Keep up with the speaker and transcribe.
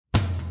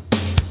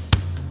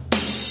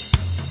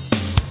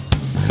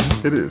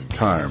It is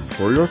time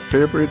for your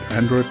favorite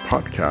Android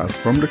podcast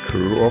from the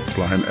crew of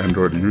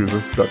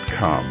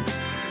blindandroidusers.com.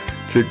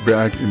 Kick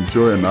back,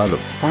 enjoy another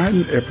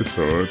fine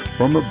episode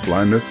from a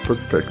blindness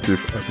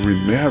perspective as we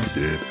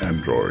navigate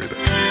Android.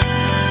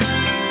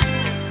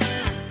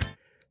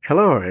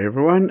 Hello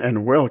everyone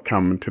and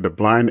welcome to the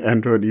Blind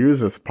Android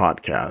Users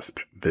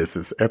podcast. This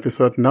is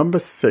episode number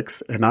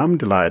 6 and I'm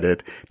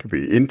delighted to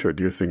be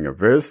introducing a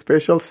very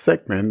special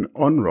segment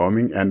on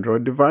roaming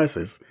Android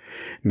devices.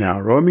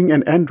 Now, roaming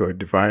an Android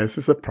device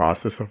is a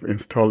process of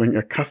installing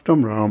a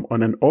custom ROM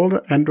on an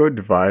older Android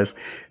device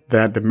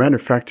that the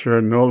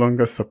manufacturer no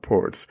longer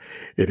supports.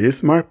 It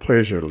is my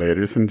pleasure,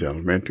 ladies and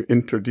gentlemen, to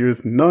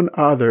introduce none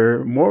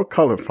other more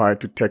qualified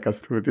to take us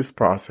through this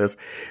process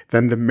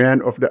than the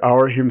man of the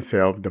hour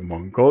himself, the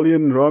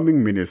Mongolian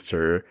roaming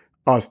minister,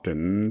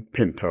 Austin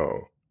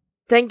Pinto.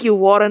 Thank you,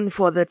 Warren,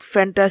 for that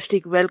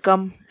fantastic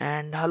welcome.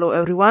 And hello,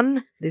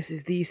 everyone. This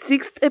is the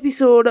 6th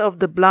episode of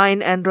the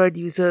Blind Android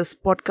Users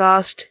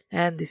podcast.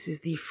 And this is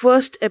the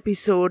first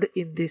episode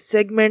in this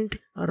segment,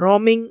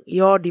 Roaming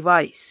Your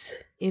Device.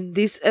 In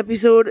this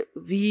episode,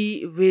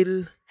 we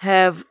will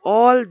have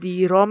all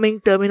the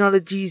roaming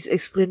terminologies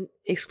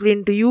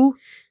explained to you.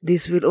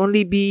 This will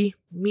only be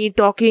me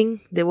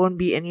talking. There won't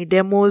be any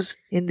demos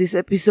in this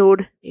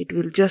episode. It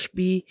will just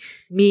be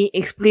me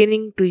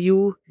explaining to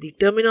you the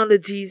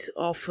terminologies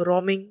of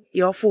roaming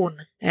your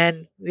phone.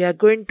 And we are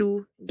going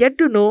to get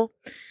to know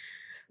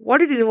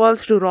what it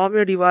involves to roam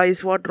your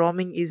device, what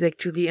roaming is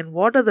actually, and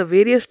what are the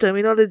various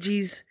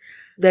terminologies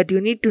that you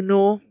need to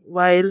know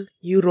while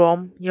you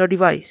roam your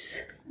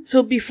device.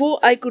 So before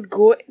I could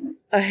go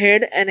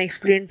ahead and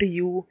explain to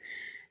you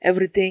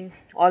everything,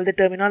 all the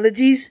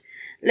terminologies,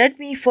 let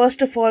me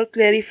first of all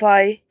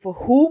clarify for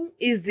whom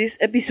is this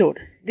episode.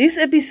 This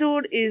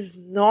episode is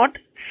not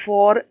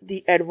for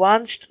the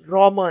advanced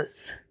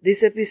roamers.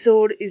 This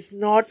episode is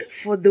not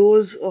for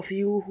those of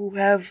you who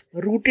have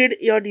rooted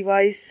your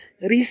device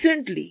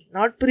recently,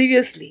 not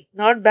previously,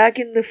 not back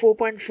in the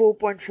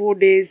 4.4.4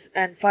 days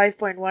and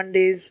 5.1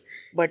 days,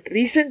 but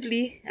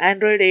recently,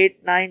 Android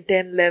 8, 9,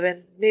 10,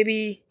 11,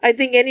 maybe, I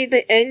think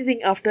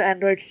anything after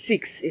Android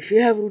 6. If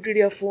you have rooted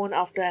your phone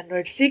after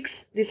Android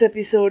 6, this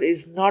episode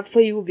is not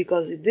for you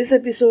because in this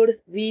episode,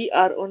 we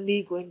are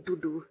only going to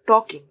do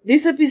talking.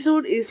 This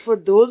episode is for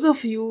those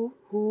of you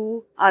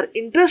who are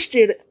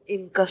interested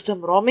in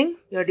custom roaming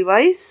your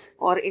device,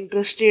 or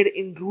interested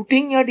in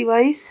rooting your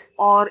device,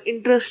 or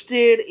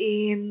interested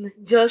in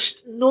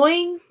just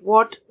knowing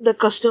what the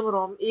custom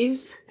ROM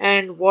is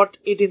and what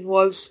it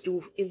involves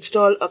to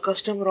install a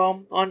custom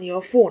ROM on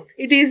your phone.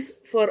 It is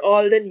for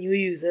all the new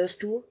users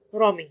to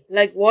roaming.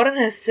 Like Warren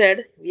has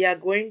said, we are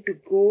going to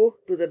go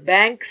to the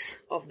banks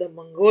of the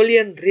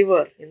Mongolian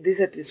river in this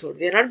episode.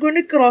 We are not going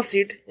to cross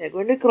it. We are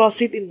going to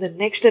cross it in the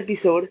next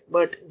episode.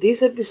 But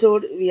this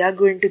episode, we are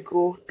going to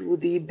go to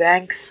the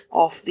banks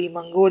of the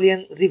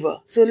Mongolian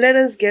river. So let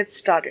us get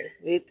started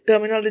with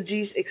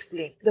terminologies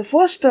explained. The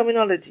first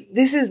terminology,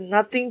 this is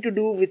nothing to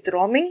do with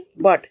roaming,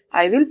 but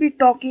I will be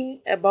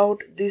talking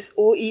about this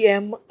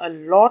OEM a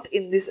lot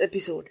in this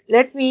episode.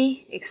 Let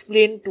me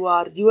explain to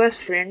our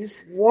US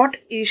friends what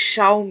is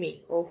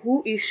Xiaomi, or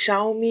who is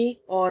Xiaomi,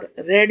 or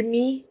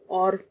Redmi,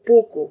 or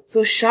Poco.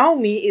 So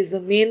Xiaomi is the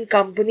main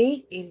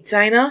company in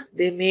China.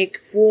 They make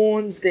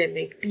phones, they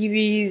make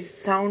TVs,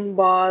 sound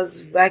bars,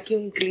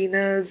 vacuum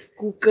cleaners,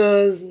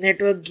 cookers,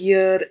 network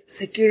gear,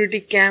 security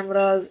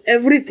cameras,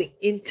 everything.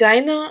 In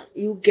China,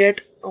 you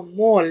get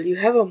you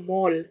have a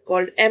mall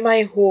called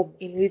MI Home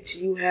in which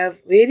you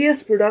have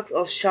various products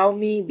of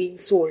Xiaomi being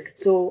sold.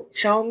 So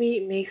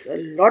Xiaomi makes a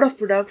lot of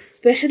products,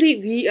 especially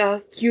we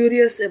are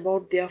curious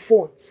about their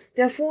phones.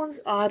 Their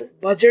phones are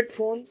budget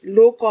phones,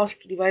 low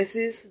cost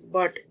devices,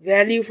 but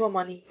value for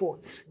money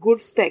phones. Good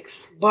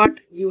specs,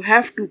 but you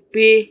have to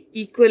pay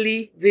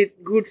equally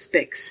with good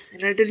specs.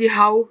 And I'll tell you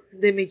how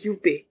they make you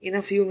pay in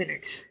a few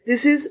minutes.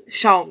 This is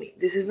Xiaomi.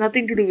 This is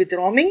nothing to do with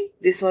roaming.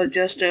 This was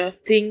just a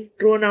thing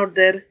thrown out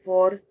there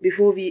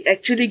before we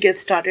actually get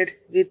started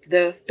with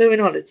the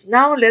terminology.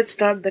 Now let's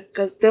start the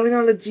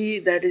terminology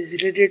that is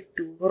related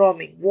to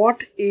roaming.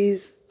 What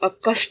is a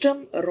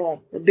custom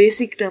ROM? The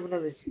basic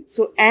terminology.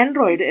 So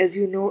Android, as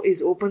you know,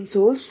 is open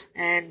source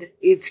and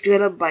it's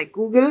developed by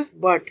Google,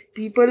 but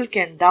people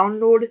can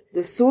download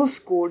the source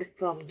code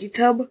from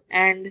GitHub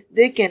and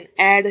they can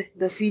add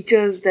the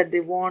features that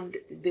they want.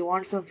 If they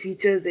want some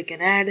features, they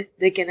can add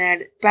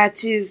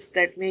patches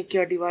that make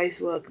your device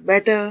work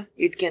better.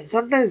 It can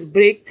sometimes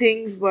break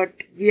things, but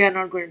we are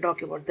not going to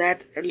talk about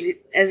that,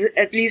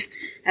 at least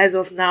as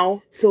of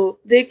now. So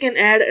they can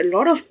add a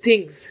lot of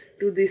things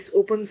to this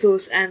open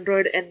source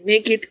Android and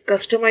make it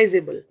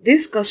customizable.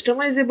 This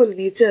customizable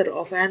nature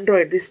of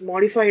Android, this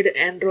modified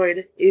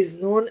Android,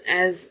 is known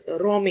as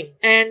roaming.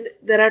 And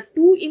there are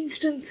two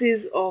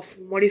instances of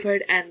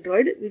modified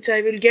Android which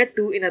I will get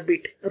to in a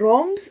bit.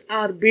 ROMs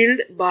are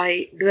built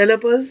by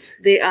developers.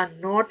 They are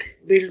not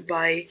built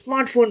by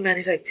smartphone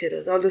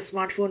manufacturers. Although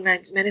smartphone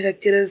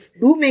manufacturers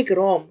do make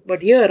ROM,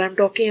 but here I'm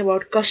talking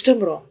about custom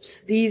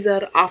ROMs. These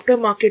are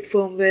aftermarket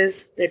firmware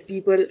firmwares that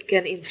people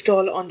can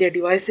install on their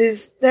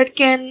devices that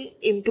can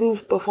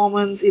improve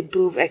performance,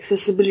 improve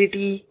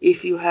accessibility.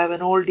 If you have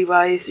an old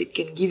device, it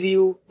can give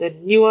you the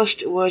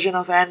newest version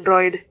of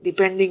Android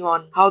depending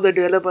on how the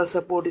developer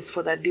support is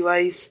for that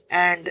device,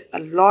 and a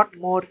lot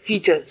more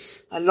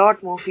features.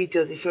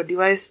 If your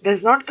device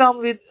does not come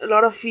with a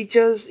lot of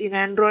features in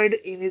Android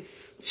in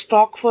its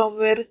stock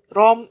firmware,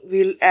 ROM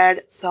will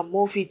add some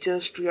more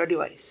features to your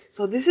device.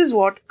 So this is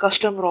what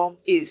custom ROM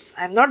is.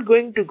 I'm not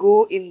going to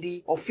go in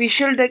the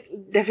official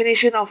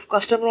definition of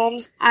custom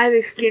ROMs. I've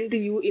explained to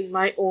you in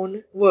my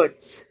own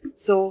words.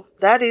 So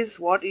that is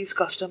what is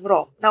custom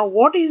ROM. Now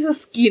what is a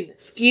skin?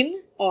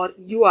 Skin or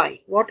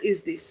UI. What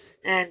is this?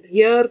 And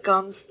here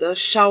comes the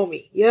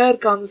Xiaomi. Here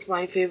comes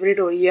my favorite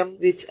OEM,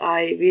 which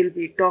I will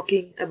be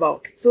talking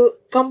about. So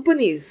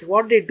companies,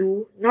 what they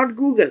do, not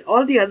Google,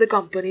 all the other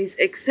companies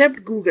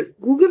except Google.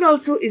 Google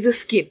also is a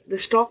skin. The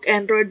stock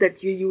Android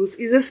that you use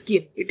is a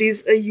skin. It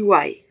is a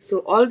UI. So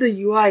all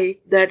the UI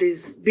that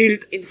is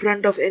built in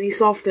front of any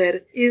software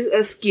is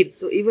a skin.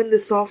 So even the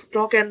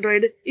stock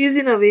Android is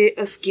in a way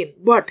a skin.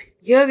 But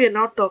here we are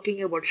not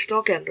talking about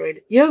stock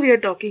Android. Here we are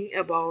talking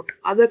about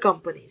other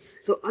companies.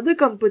 So other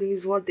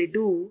companies, what they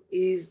do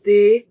is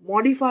they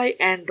modify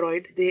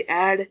Android. They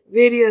add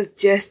various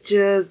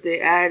gestures. They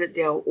add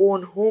their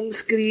own home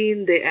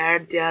screen. They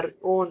add their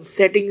own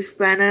settings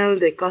panel.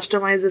 They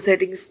customize the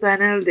settings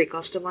panel. They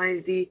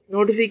customize the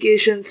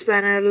notifications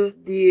panel.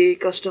 They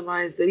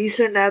customize the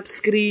recent app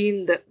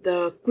screen,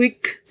 the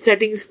quick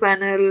settings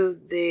panel.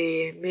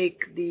 They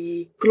make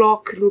the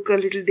clock look a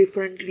little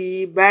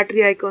differently.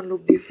 Battery icon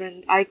look different.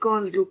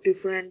 Icons look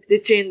different. They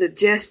change the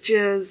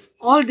gestures.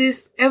 All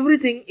this,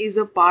 everything is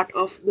a part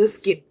of the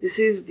skin. This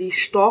is the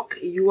stock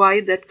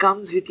UI that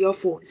comes with your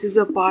phone. This is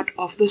a part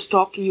of the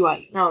stock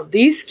UI. Now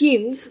these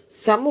skins,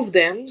 some of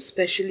them,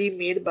 specially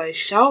made by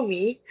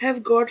Xiaomi,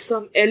 have got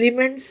some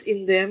elements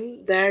in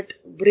them that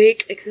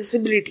break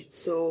accessibility.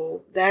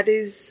 So that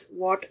is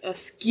what a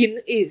skin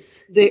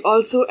is. They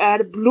also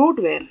add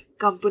bloatware.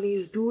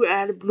 Companies do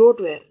add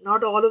bloatware.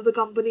 Not all of the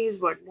companies,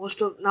 but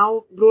most of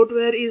now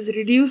bloatware is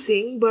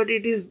reducing, but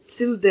it is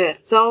still there.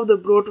 Some of the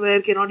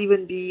bloatware cannot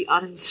even be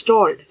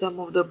uninstalled. Some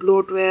of the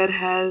bloatware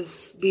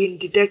has been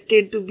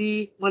detected to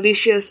be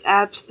malicious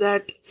apps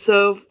that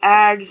serve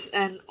ads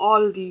and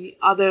all the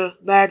other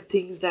bad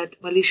things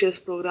that malicious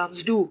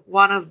programs do.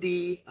 One of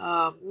the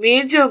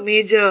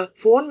major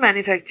phone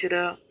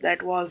manufacturer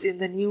that was in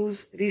the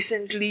news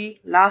recently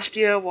last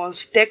year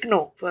was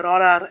Tecno. For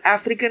all our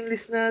African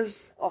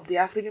listeners of the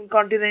African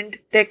continent,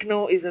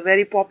 Tecno is a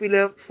very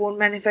popular phone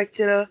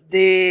manufacturer.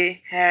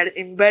 They had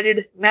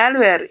embedded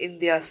malware in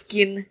their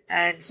skin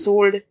and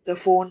sold the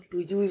phone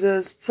to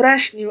users.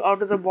 Fresh new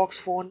out of the box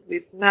phone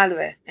with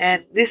malware.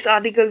 And this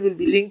article will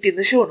be linked in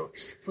the show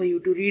notes for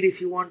you to read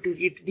if you want to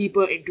read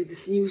deeper into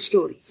this news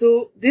story.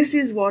 So this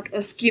is what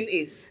a skin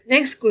is.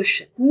 Next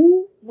question.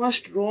 Who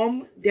must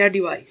ROM their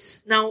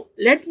device? Now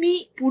let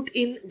me put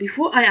in,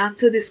 before I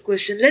answer this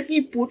question, let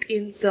me put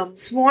in some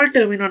small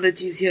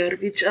terminologies here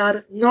which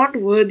are not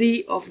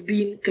worthy of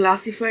being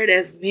classified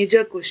as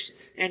major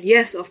questions. And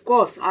yes, of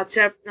course, our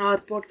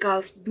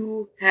podcast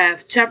do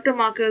have chapter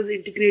markers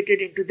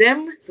integrated into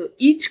them. So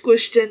each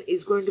question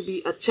is going to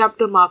be a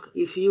chapter marker.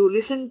 If you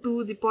listen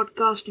to the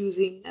podcast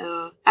using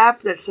an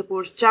app that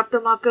supports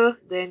chapter marker,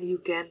 then you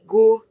can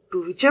go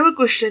to whichever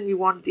question you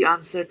want the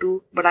answer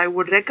to. But I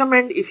would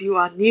recommend, if you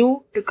are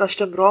new to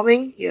custom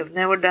ROMing, you have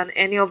never done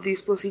any of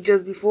these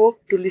procedures before,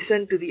 to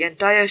listen to the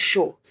entire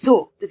show.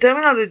 So the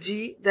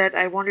terminology that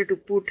I wanted to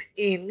put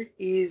in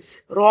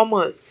is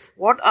ROMers.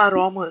 What are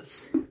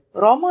ROMers?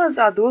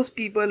 ROMers are those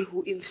people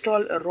who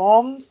install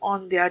ROMs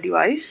on their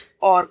device,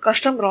 or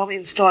custom ROM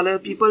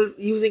installer, people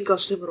using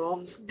custom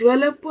ROMs.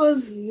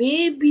 Developers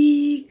may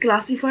be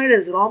classified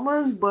as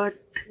ROMers, but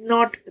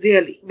not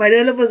really. By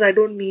developers, I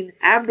don't mean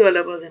app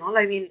developers and all.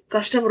 I mean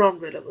custom ROM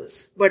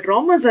developers. But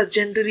ROMers are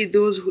generally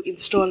those who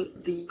install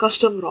the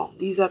custom ROM.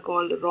 These are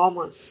called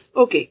ROMers.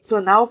 Okay, so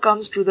now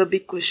comes to the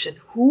big question.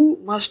 Who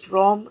must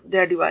ROM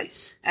their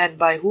device? And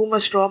by who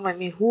must ROM, I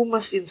mean who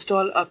must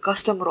install a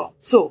custom ROM.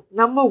 So,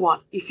 number one,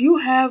 if you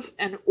have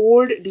an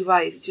old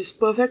device which is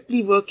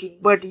perfectly working,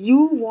 but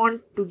you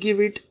want to give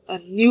it a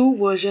new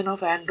version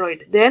of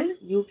Android, then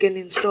you can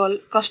install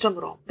custom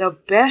ROM. The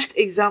best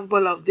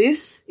example of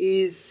this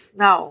is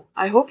now.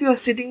 I hope you are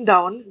sitting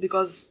down,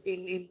 because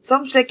in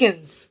some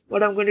seconds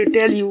what I'm going to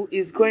tell you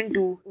is going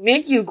to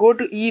make you go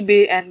to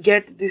eBay and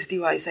get this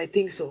device. I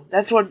think so.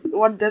 That's what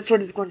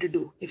it's going to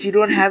do if you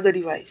don't have the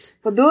device.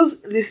 For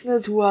those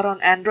listeners who are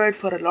on Android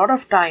for a lot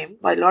of time,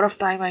 by a lot of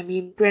time I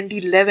mean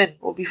 2011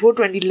 or before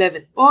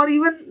 2011, or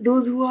even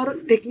those who are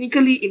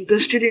technically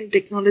interested in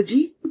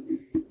technology,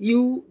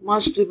 you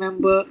must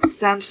remember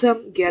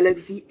Samsung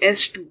Galaxy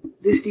S2.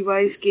 This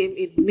device came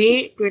in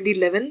May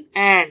 2011,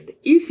 and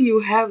if you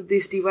have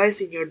this device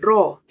in your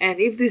drawer, and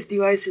if this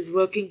device is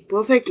working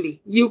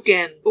perfectly, you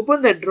can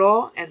open the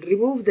drawer and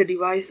remove the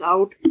device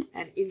out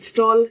and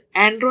install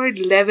Android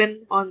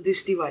 11 on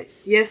this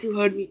device. Yes, you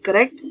heard me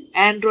correct.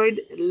 Android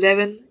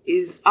 11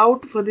 is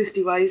out for this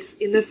device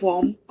in the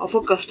form of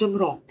a custom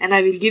ROM, and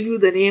I will give you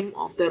the name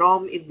of the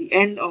ROM in the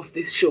end of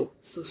this show.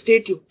 So stay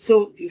tuned.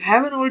 So if you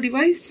have an old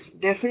device,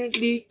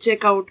 definitely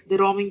check out the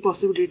ROMing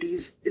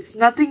possibilities. It's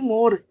nothing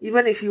more,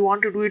 even if you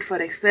want to do it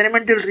for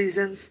experimental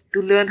reasons,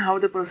 to learn how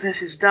the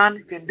process is done,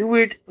 you can do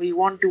it. Or you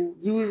want to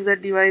use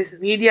that device,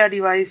 media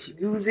device,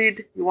 you use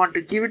it. You want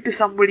to give it to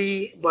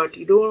somebody, but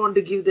you don't want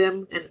to give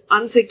them an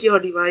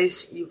unsecure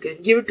device, you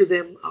can give it to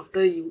them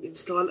after you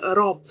install a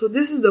ROM. So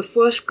this is the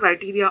first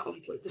criteria of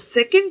people. The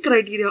second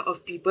criteria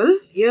of people,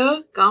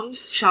 here comes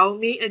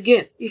Xiaomi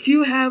again. If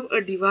you have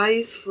a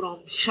device from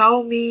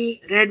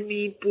Xiaomi,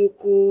 Redmi,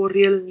 Poco,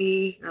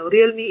 Realme. Now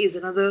Realme is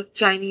another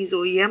Chinese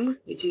OEM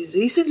which is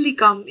recently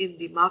come in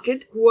the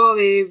market.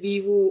 Huawei,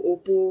 Vivo,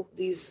 Oppo,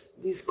 these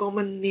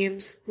common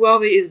names.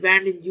 Huawei is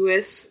banned in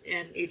US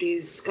and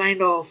it's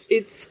kind of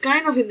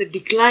in the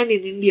decline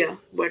in India,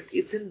 but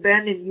it's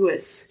banned in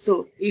US.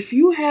 So if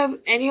you have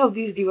any of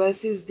these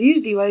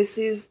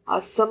devices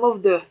are some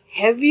of the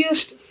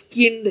heaviest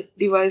skinned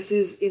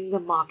devices in the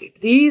market.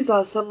 These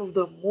are some of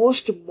the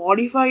most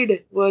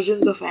modified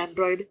versions of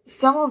Android.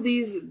 Some of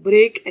these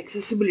break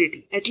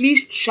accessibility. At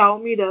least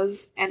Xiaomi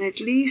does, and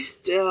at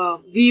least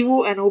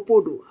Vivo and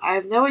Oppo do. I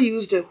have never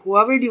used a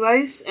Huawei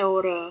device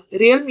or a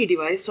Realme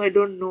device, so I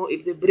don't know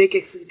if they break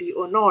accessibility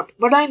or not.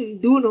 But I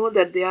do know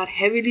that they are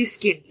heavily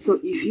skinned. So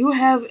if you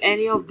have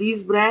any of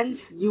these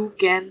brands, you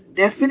can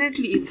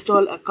definitely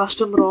install a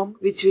custom ROM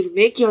which will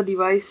make your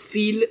device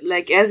feel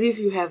like as if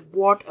you have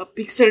bought a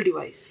Pixel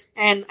device.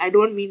 And I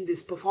don't mean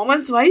this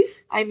performance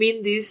wise, I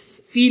mean this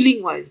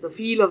feeling wise, the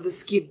feel of the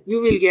skin.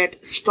 You will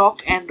get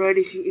stock Android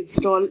if you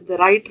install the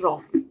right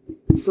ROM.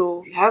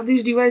 So if you have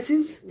these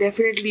devices,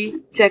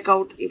 definitely check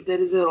out if there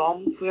is a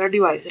ROM for your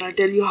device, and I'll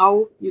tell you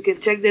how you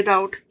can check that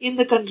out in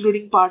the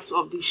concluding parts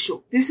of this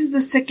show. This is the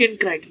second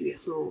criteria.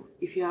 So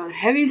if you are a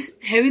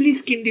heavily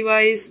skinned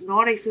device,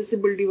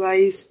 non-accessible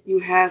device, you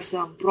have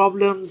some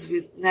problems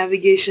with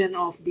navigation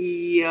of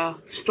the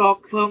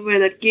stock firmware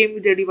that came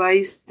with the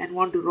device and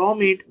want to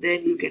ROM it,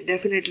 then you can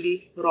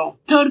definitely ROM.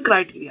 Third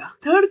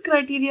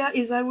criteria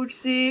is, I would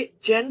say,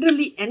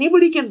 generally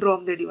anybody can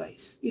ROM the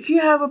device. If you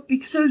have a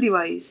Pixel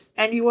device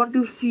and you want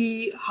to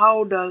see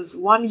how does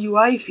One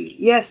UI feel,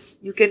 yes,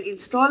 you can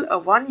install a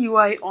One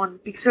UI on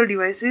Pixel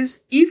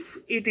devices if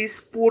it is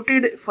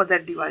ported for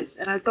that device.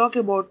 And I'll talk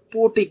about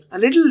porting a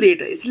little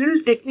later. It's a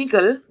little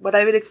technical, but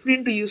I will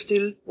explain to you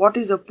still what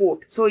is a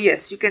port. So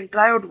yes, you can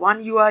try out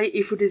One UI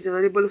if it is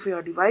available for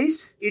your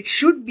device. It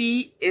should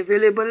be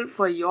available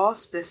for your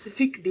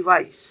specific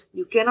device.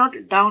 You cannot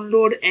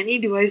download any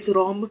device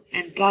ROM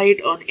and try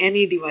it on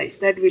any device.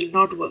 That will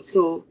not work.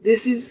 So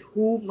this is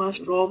who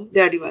must ROM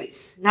their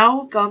device.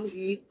 Now comes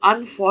the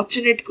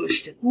unfortunate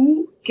question.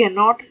 Who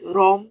cannot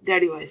ROM their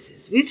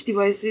devices? Which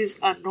devices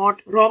are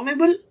not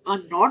ROMable,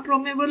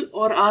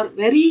 or are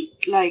very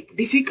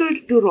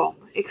difficult to ROM?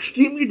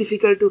 Extremely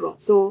difficult to ROM.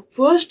 So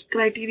first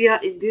criteria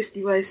in these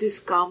devices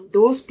come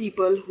those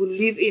people who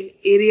live in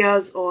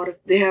areas or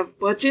they have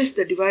purchased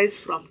the device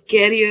from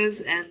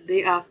carriers and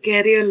they are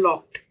carrier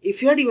locked.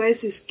 If your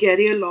device is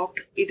carrier locked,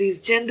 it is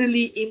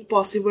generally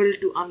impossible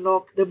to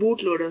unlock the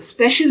bootloader,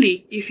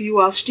 especially if you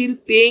are still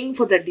paying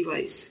for that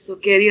device. So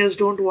carriers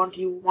don't want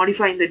you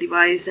modifying the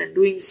device and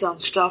doing some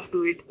stuff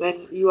to it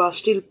when you are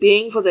still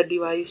paying for the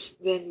device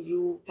when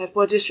you have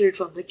purchased it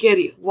from the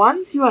carrier.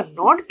 Once you are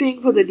not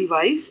paying for the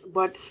device,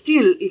 but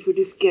still if it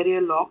is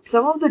carrier locked,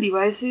 some of the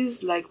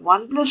devices like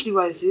OnePlus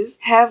devices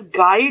have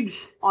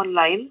guides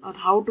online on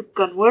how to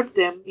convert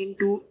them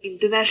into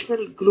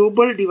international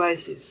global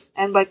devices.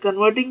 And by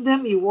converting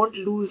them, you won't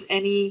lose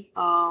any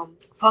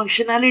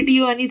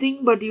functionality or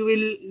anything, but you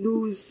will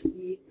lose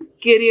the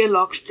carrier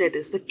lock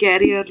status.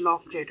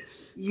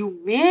 You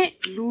may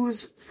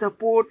lose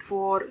support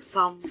for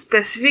some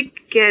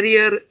specific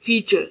carrier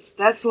features.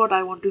 That's what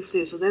I want to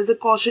say. So there's a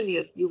caution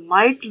here. You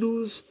might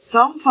lose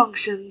some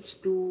functions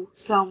to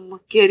some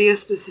carrier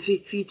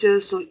specific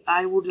features. So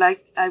I would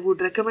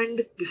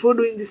recommend before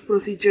doing this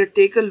procedure,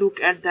 take a look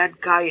at that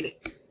guide.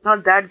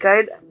 Not that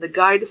guide, the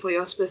guide for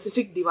your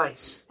specific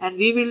device. And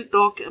we will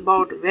talk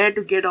about where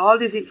to get all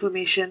this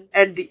information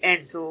at the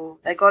end. So,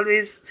 like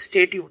always,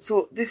 stay tuned.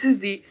 So, this is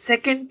the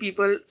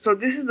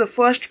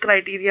first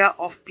criteria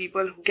of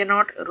people who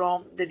cannot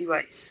ROM the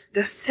device.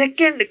 The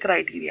second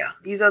criteria,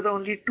 these are the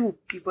only two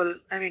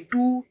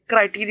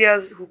criteria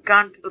who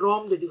can't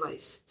ROM the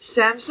device.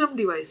 Samsung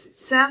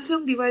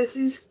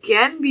devices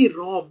can be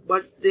ROM,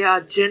 but they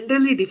are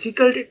generally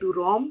difficult to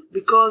ROM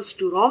because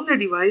to ROM the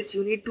device,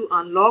 you need to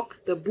unlock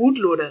the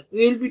bootloader.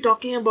 We will be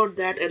talking about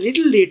that a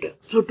little later.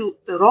 So to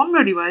ROM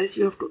the device,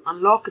 you have to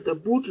unlock the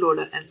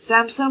bootloader, and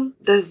Samsung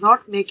does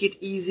not make it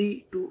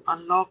easy to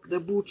unlock the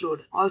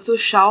bootloader. Also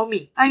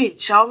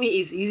Xiaomi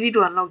is easy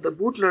to unlock the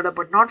bootloader,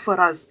 but not for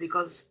us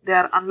because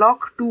their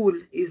unlock tool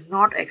is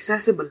not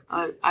accessible.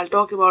 I'll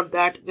talk about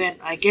that when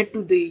I get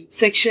to the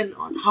section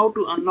on how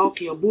to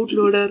unlock your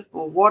bootloader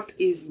or what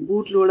is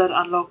bootloader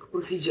unlock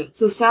procedure.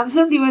 So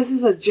Samsung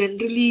devices are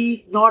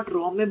generally not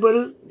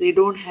ROMable. They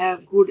don't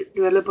have good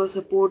developer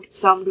support.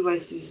 Some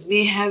devices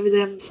may have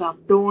them, some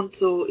don't.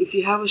 So if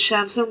you have a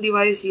Samsung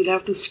device, you'll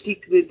have to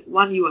stick with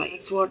One UI.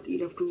 That's what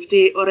you'll have to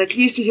stay, or at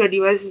least if your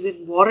device is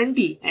in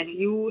warranty and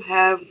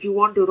if you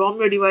want to ROM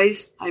your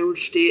device, I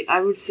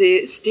would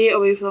say stay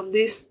away from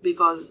this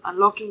because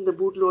unlocking the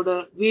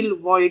bootloader will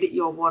void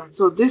your warranty.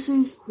 So this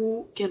is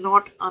who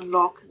cannot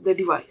unlock the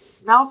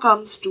device. Now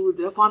comes to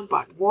the fun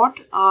part. What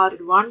are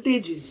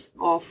advantages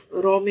of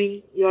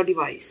ROMing your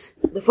device?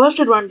 The first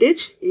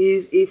advantage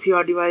is if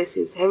your device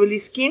is heavily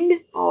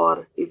skinned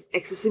or if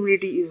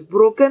accessibility is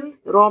broken,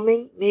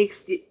 ROMing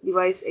makes the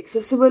device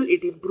accessible.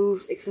 It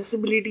improves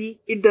accessibility.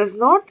 It does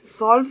not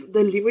solve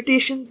the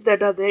limitations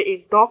that are there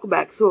in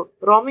TalkBack. So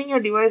ROMing your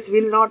device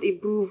will not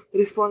improve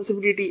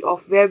responsibility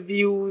of web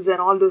views and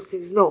all those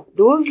things. No,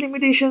 those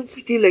limitations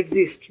still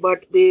exist,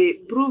 but they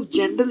improve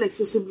general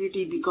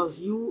accessibility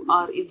because you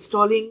are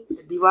installing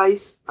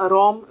a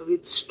ROM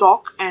with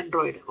stock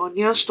Android or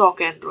near stock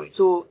Android.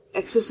 So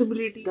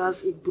accessibility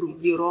does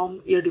improve your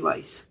ROM your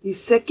device. The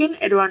second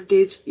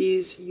advantage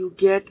is you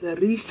get the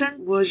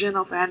recent version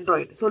of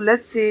Android. So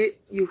let's say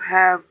you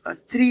have a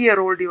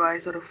 3-year-old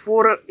device or a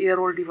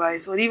 4-year-old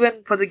device, or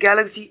even for the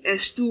Galaxy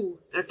S2,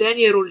 a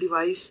 10-year-old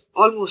device,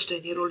 almost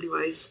 10-year-old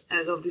device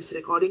as of this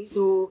recording.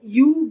 So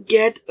you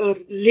get a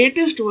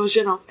latest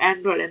version of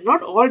Android, and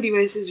not all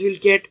devices will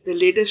get the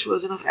latest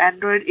version of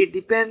Android. It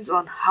depends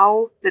on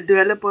how the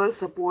developer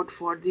support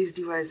for these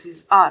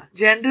devices are.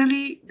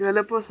 Generally,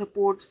 developer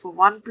supports for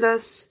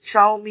OnePlus,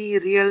 Xiaomi,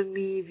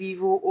 Realme,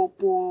 Vivo,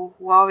 Oppo,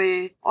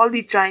 Huawei, all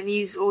the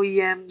Chinese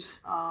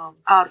OEMs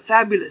are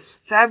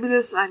fabulous.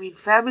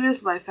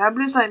 By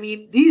fabulous I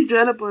mean these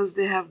developers,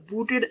 they have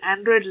booted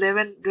Android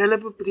 11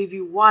 Developer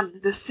Preview 1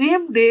 the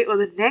same day or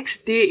the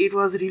next day it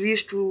was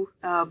released to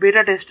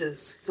beta testers.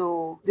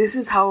 So this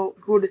is how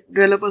good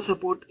developer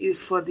support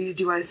is for these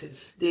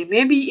devices. They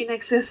may be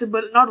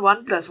inaccessible, not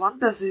OnePlus.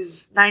 OnePlus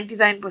is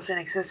 99%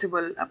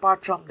 accessible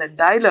apart from the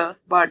dialer,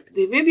 but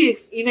they may be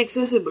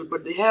inaccessible,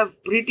 but they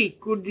have pretty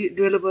good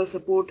developer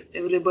support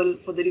available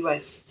for the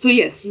device. So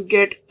yes, you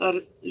get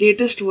a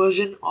latest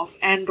version of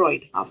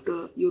Android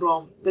after you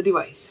ROM the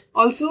device.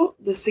 Also,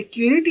 the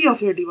security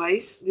of your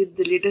device with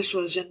the latest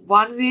version,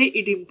 one way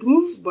it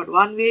improves, but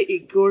one way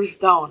it goes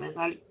down, and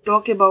I'll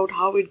talk about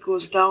how it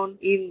goes down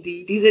in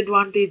the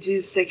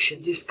disadvantages section,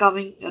 which is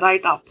coming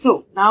right up.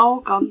 So now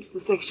comes the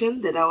section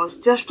that I was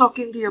just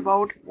talking to you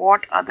about.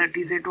 What are the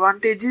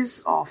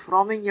disadvantages of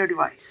ROMing your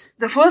device?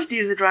 The first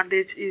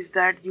disadvantage is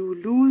that you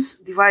lose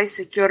device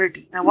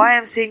security. Now why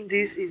I'm saying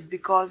this is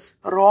because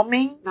for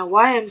ROMing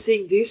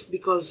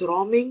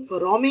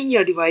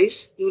your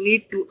device, you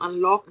need to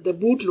unlock the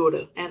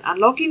bootloader, and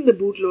unlocking the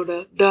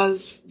bootloader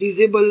does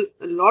disable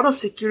a lot of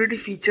security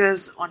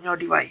features on your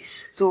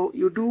device. So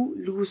you do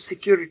lose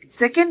security.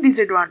 Second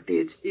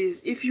disadvantage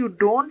is if you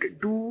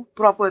don't do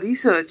proper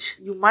research,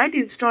 you might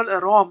install a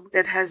ROM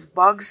that has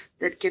bugs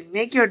that can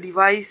make your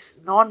device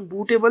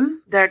non-bootable,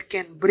 that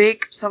can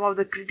break some of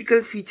the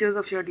critical features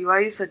of your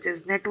device such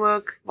as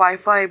network,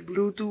 Wi-Fi,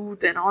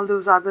 Bluetooth and all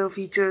those other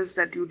features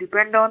that you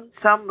depend on.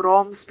 Some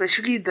ROMs,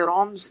 especially the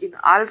ROMs in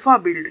alpha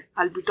build,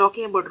 I'll be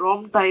talking about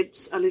ROM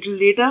types a little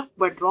later,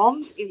 but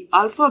ROMs in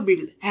alpha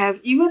build have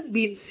even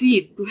been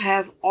seen to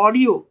have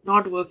audio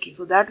not working.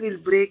 So that will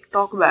break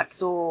TalkBack.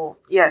 So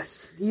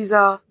yes, these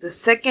are the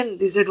second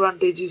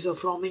disadvantages of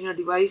ROMing a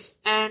device.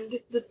 And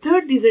the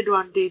third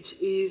disadvantage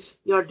is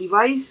your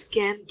device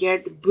can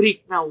get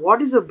bricked. Now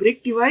what is a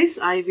brick device?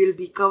 I will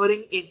be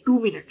covering in 2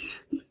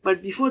 minutes.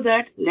 But before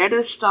that, let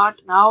us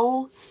start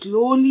now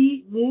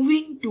slowly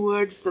moving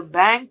towards the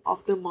bank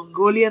of the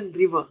Mongolian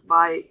river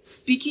by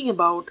speaking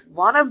about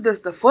one of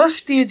the first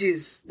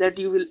stages that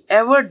you will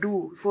ever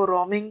do for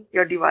ROMing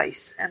your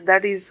device, and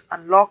that is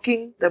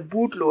unlocking the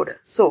bootloader.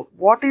 So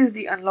what is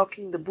the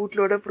unlocking the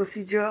bootloader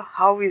procedure?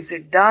 How is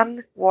it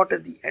done? What are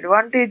the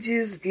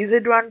advantages,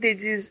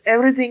 disadvantages?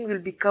 Everything will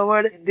be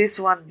covered in this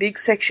one big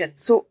section.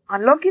 So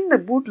unlocking the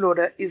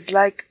bootloader is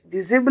like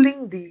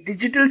disabling the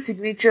digital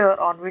signature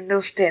on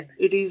Windows 10.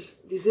 It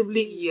is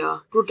disabling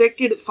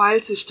protected file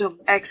system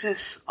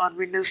access on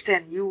Windows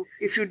 10.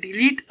 If you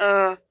delete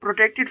a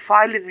protected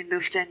file in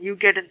Windows 10, you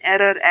get an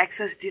error,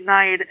 access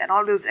denied and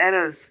all those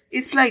errors.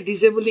 It's like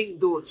disabling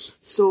those.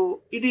 So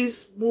it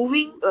is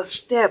moving a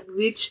step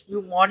which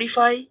you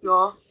modify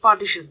your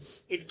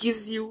partitions. It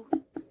gives you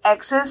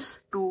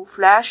access to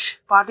flash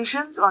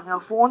partitions on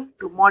your phone,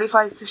 to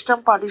modify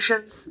system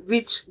partitions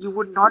which you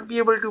would not be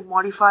able to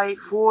modify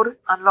for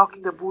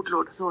unlocking the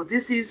bootloader. So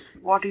this is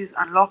what is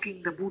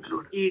unlocking the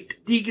bootloader.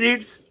 It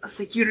degrades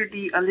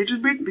security a little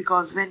bit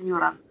because when you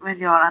are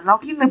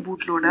unlocking the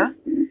bootloader,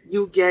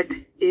 you get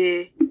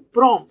a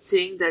prompt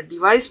saying that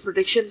device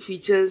protection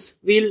features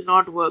will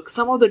not work.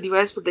 Some of the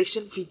device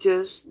protection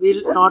features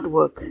will not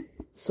work.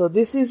 So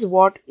this is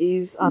what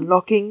is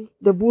unlocking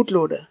the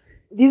bootloader.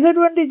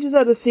 Disadvantages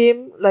are the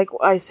same, like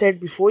I said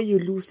before, you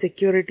lose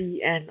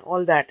security and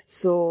all that.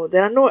 So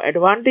there are no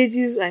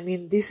advantages. I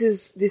mean, this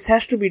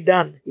has to be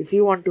done. If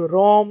you want to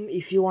ROM,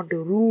 if you want to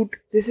root,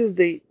 this is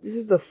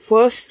the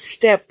first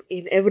step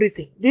in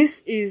everything.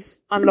 This is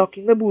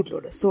unlocking the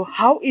bootloader. So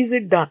how is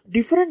it done?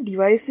 Different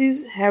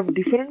devices have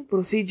different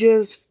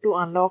procedures to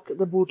unlock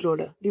the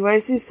bootloader.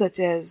 Devices such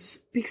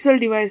as Pixel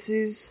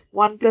devices,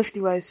 OnePlus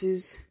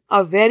devices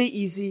are very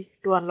easy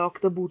to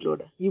unlock the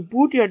bootloader. You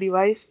boot your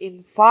device in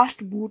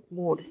fast boot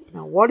mode.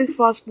 Now, what is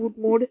fast boot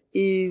mode?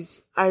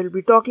 I will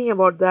be talking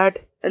about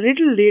that a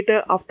little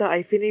later after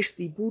I finish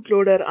the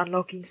bootloader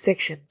unlocking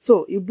section.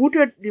 So, you boot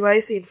your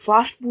device in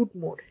fast boot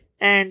mode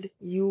and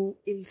you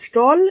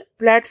install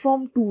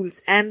platform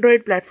tools,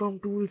 Android platform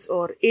tools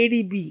or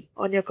ADB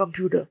on your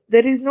computer.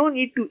 There is no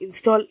need to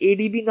install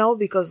ADB now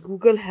because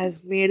Google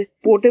has made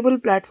portable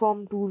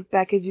platform tool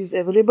packages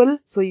available.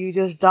 So you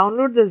just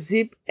download the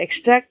zip,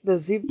 extract the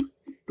zip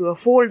to a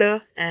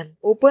folder and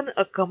open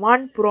a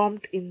command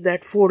prompt in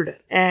that folder.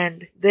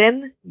 And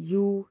then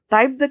you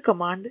type the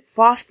command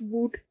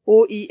fastboot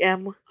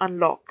OEM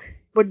unlock.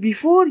 But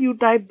before you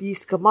type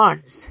these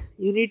commands,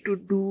 you need to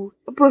do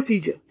a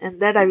procedure,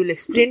 and that I will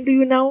explain to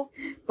you now,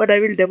 but I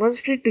will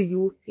demonstrate to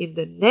you in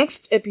the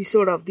next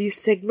episode of this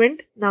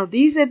segment. Now,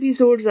 these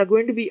episodes are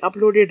going to be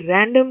uploaded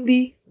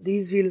randomly.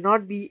 These will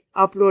not be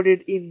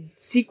uploaded in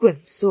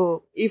sequence.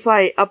 So, if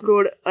I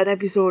upload an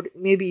episode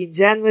maybe in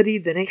January,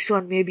 the next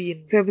one maybe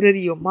in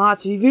February or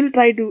March, we will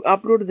try to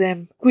upload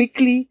them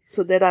quickly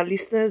so that our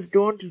listeners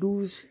don't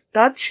lose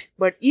touch.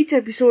 But each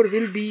episode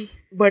will be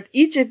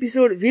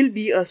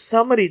a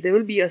summary. There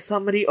will be a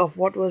summary of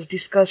what was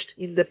discussed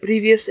in the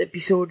previous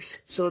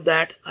episodes so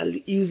that our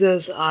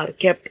users are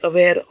kept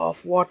aware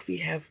of what we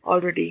have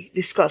already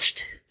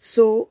discussed.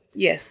 So,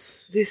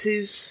 yes, this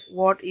is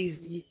what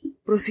is the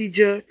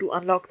procedure to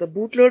unlock the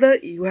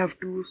bootloader. You have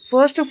to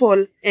first of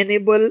all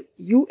enable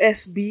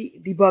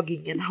USB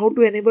debugging. And how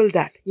to enable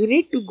that? You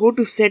need to go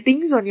to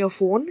settings on your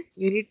phone.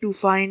 You need to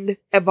find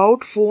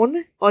about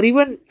phone or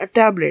even a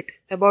tablet.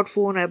 About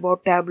phone,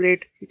 about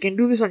tablet. You can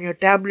do this on your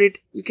tablet.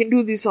 You can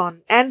do this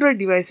on Android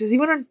devices,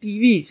 even on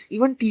TVs.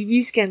 Even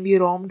TVs can be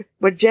ROMmed.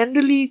 But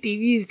generally,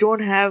 TVs don't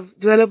have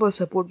developer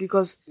support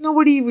because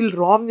nobody will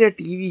ROM their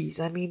TVs.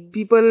 I mean,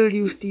 people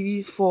use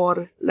TVs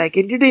for like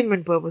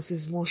entertainment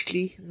purposes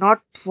mostly,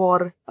 not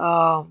for,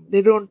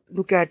 they don't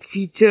look at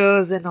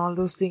features and all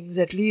those things,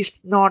 at least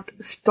not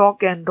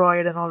stock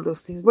Android and all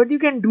those things. But you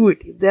can do it.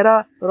 If there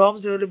are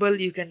ROMs available,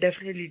 you can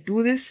definitely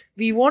do this.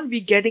 We won't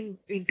be getting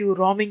into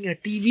ROMing a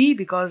TV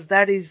because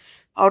that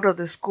is out of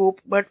the scope,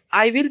 but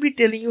I will be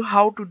telling you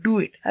how to do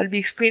it. I'll be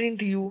explaining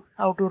to you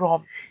how to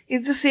ROM.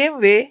 It's the same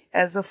way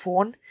as a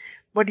phone,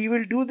 but you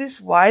will do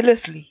this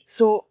wirelessly.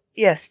 So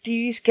yes,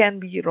 TVs can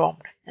be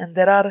ROMmed. And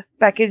there are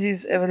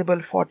packages available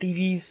for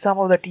TVs. Some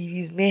of the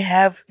TVs may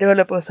have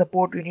developer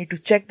support. You need to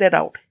check that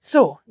out.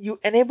 So you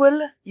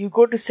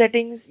go to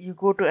settings, you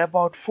go to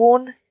about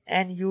phone,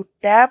 and you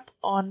tap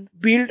on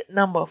build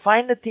number.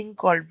 Find a thing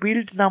called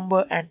build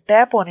number and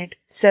tap on it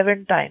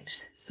 7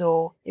 times.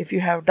 So if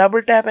you have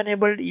double tap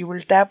enabled, you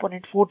will tap on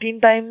it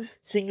 14 times.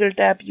 Single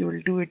tap, you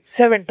will do it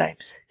 7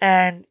 times.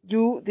 And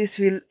this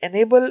will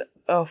enable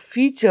a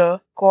feature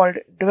called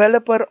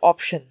developer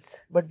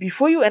options. But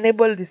before you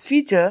enable this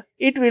feature,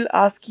 it will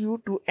ask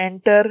you to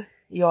enter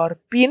your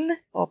PIN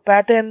or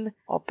pattern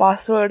or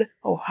password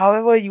or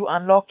however you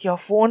unlock your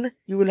phone.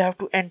 You will have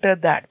to enter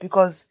that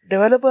because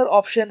developer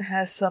option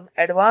has some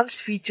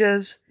advanced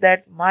features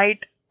that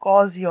might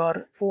cause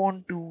your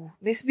phone to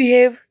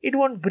misbehave. It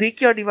won't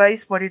break your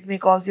device, but it may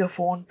cause your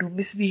phone to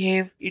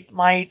misbehave. It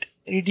might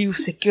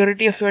reduce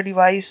security of your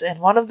device, and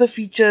one of the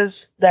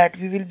features that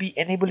we will be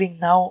enabling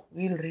now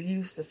will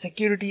reduce the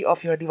security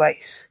of your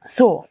device.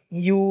 So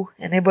you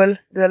enable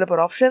developer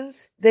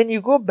options, then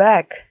you go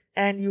back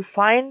and you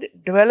find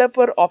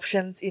developer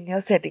options in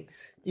your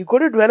settings. You go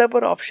to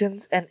developer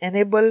options and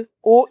enable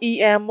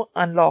OEM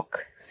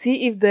unlock.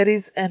 See if there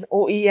is an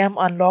OEM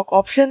unlock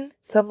option.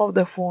 Some of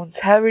the phones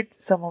have it,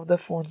 some of the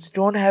phones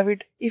don't have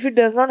it. If it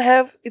does not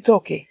have, it's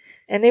okay.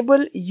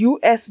 Enable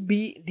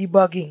USB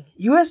debugging.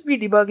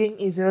 USB debugging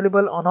is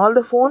available on all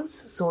the phones,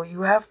 so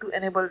you have to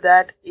enable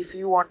that if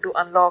you want to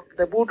unlock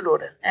the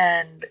bootloader.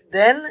 And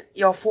then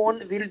your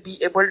phone will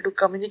be able to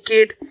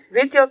communicate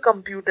with your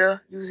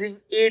computer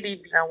using ADB.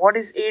 Now, what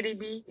is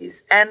ADB?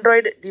 Is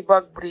Android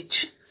Debug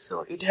Bridge.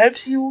 So it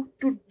helps you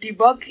to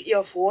debug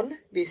your phone.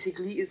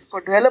 Basically, it's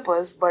for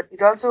developers, but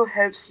it also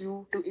helps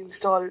you to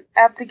install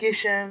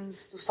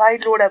applications, to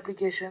sideload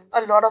applications.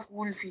 A lot of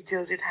cool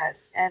features it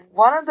has. And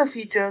one of the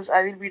features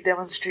I will be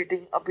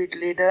demonstrating a bit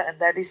later, and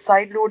that is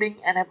sideloading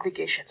an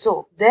application.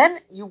 So then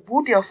you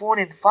boot your phone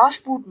in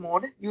fast boot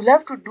mode. You'll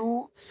have to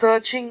do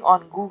searching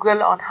on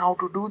Google on how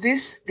to do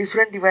this.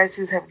 Different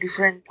devices have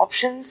different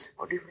options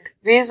or different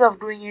ways of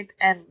doing it.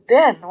 And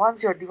then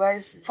once your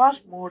device is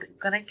fast mode,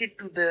 connect it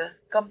to the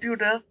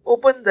computer,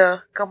 open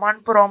the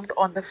command prompt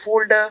on the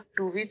folder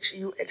to which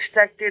you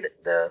extracted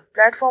the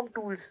platform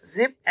tools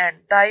zip and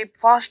type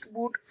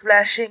fastboot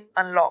flashing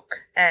unlock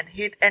and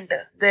hit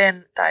enter.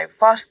 Then type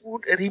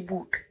fastboot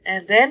reboot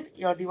and then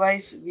your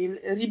device will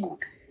reboot.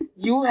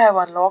 You have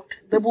unlocked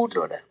the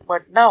bootloader.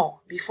 But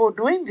now, before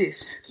doing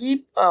this,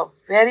 keep a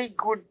very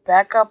good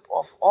backup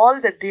of all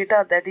the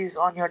data that is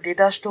on your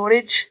data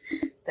storage,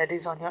 that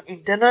is on your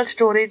internal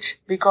storage,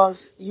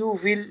 because you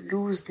will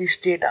lose this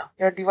data.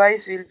 Your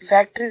device will be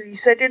factory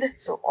resetted,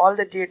 so all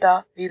the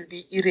data will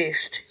be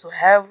erased. So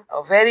have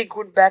a very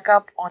good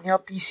backup on your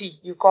PC.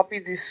 You copy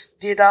this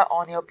data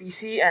on your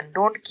PC and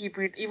don't keep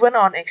it even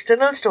on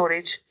external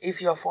storage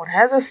if your phone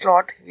has a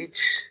slot,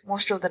 which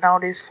most of the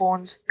nowadays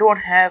phones don't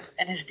have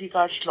an SD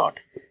card slot.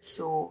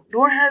 So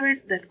don't have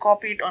it, then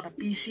copy it on a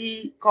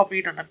PC, copy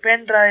it on a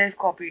pen drive,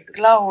 copy it to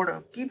cloud,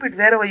 or keep it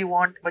wherever you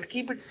want, but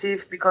keep it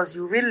safe because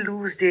you will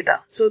lose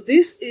data. So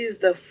this is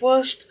the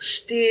first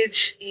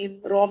stage in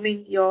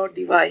roaming your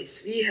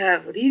device. We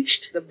have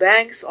reached the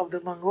banks of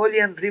the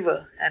Mongolian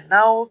river and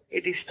now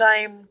it is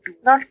time to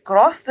not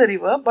cross the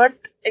river but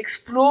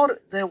explore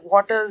the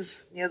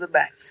waters near the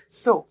banks.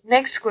 So,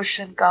 next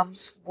question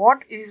comes,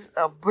 what is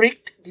a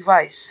bricked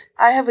device?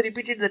 I have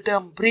repeated the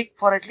term brick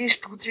for at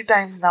least 2-3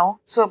 times now.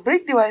 So, a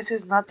brick device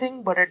is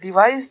nothing but a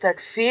device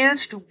that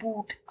fails to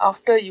boot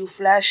after you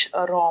flash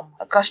a ROM,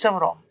 a custom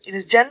ROM.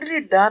 It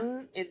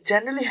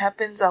generally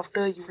happens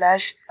after you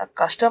flash a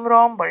custom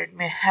ROM, but it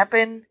may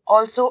happen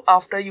also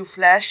after you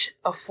flash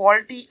a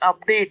faulty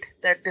update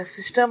that the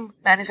system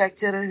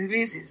manufacturer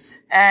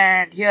releases.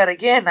 And here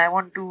again, I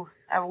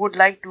would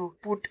like to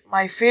put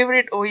my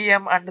favorite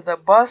OEM under the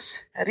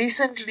bus.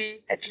 Recently,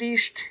 at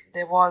least,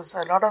 there was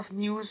a lot of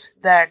news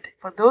that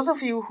for those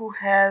of you who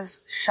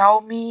has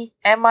Xiaomi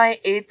Mi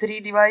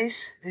A3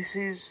 device, this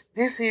is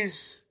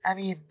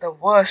the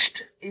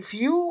worst.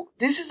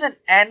 This is an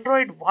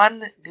Android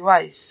 1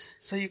 device,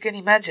 so you can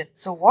imagine.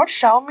 So what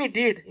Xiaomi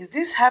did is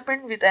this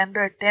happened with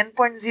Android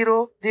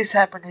 10.0, this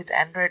happened with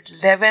Android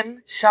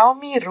 11.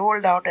 Xiaomi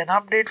rolled out an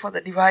update for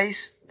the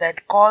device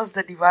that caused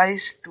the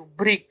device to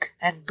brick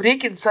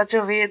in such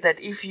a way that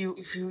if you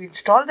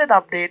install that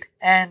update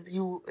and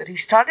you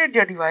restarted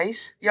your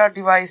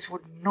device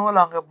would no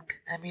longer boot.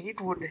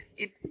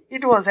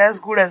 It was as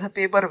good as a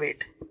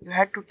paperweight. You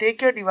had to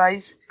take your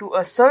device to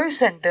a service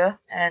center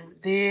and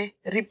they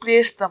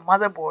replaced the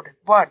motherboard,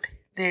 but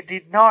they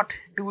did not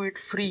do it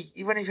free.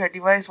 Even if your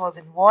device was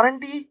in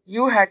warranty,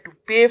 you had to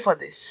pay for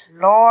this.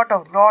 Lot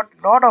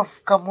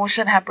of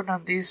commotion happened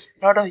on this.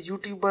 Lot of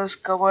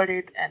YouTubers covered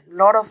it and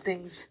lot of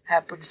things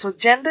happened. So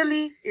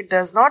generally, it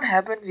does not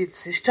happen with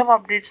system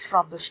updates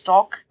from the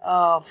stock,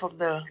 from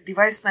the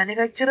device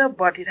manufacturer,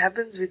 but it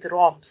happens with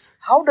ROMs.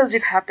 How does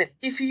it happen?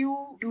 If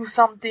you do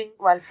something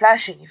while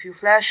flashing, if you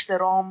flash the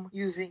ROM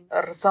using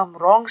some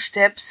wrong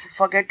steps,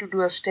 forget to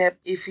do a step,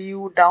 if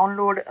you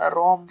download a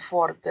ROM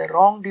for the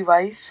wrong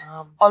device,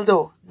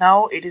 although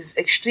now it is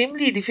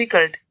extremely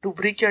difficult to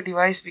brick your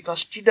device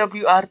because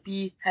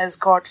TWRP has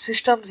got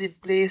systems in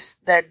place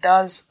that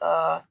does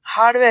a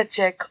hardware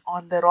check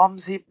on the ROM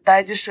zip,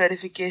 digest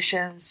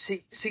verification,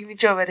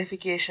 signature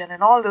verification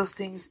and all those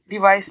things,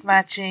 device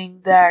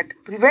matching that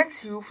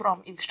prevents you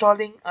from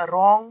installing a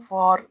ROM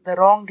for the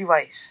wrong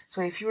device.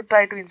 So if you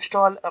try to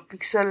install a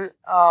Pixel,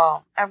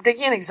 I'm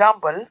taking an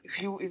example,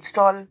 if you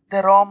install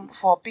the ROM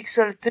for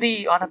Pixel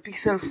 3 on a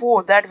Pixel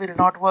 4, that will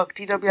not work.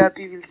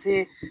 TWRP will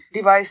say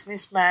device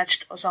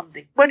mismatched or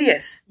something. But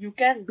yes, you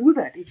can do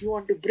that. If you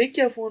want to brick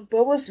your phone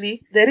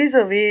purposely, there is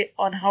a way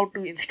on how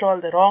to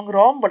install the wrong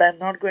ROM, but I'm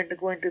not going to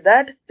go into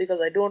that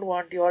because I don't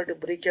want you all to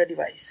brick your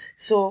device.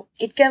 So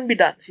it can be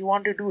done if you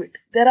want to do it.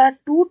 There are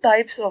two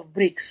types of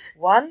bricks.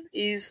 One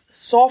is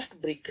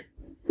soft brick.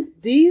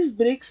 These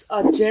bricks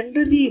are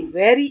generally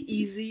very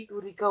easy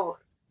to recover.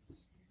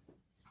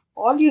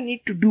 All you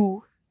need to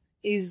do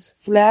is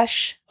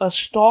flash a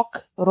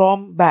stock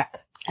ROM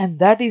back, and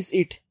that is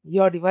it.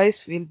 Your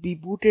device will be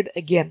booted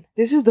again.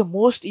 This is the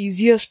most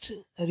easiest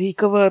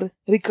recovered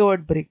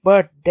brick.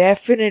 But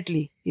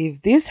definitely,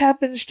 if this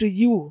happens to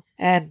you,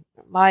 and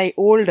my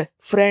old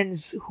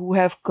friends who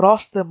have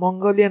crossed the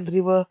Mongolian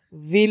river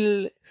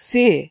will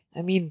say,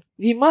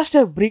 we must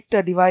have bricked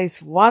a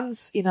device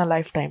once in a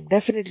lifetime.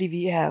 Definitely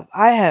we have.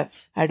 I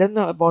have. I don't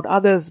know about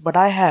others, but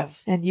I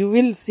have. And you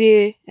will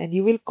say, and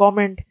you will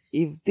comment,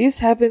 if this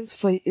happens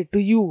to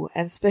you,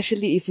 and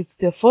especially if it's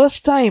the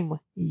first time,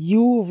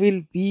 you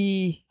will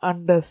be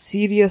under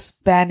serious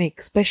panic,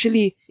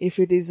 especially if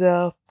it is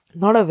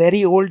not a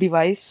very old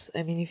device.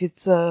 If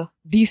it's a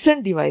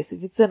decent device,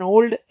 if it's an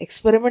old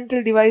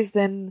experimental device,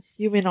 then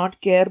you may not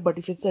care. But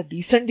if it's a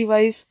decent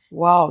device,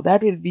 wow,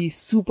 that will be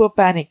super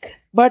panic.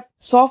 But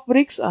soft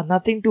bricks are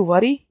nothing to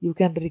worry. You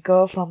can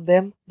recover from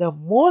them. The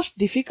most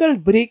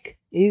difficult brick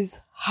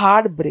is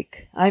hard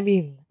brick.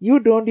 You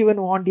don't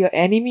even want your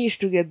enemies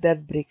to get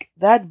that brick.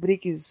 That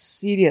brick is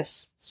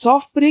serious.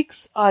 Soft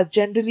bricks are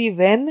generally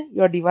when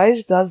your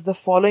device does the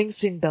following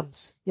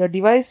symptoms. Your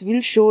device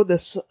will show the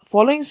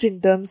following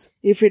symptoms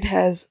if it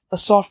has a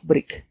soft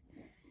brick.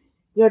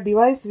 Your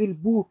device will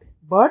boot,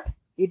 but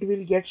it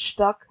will get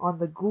stuck on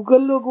the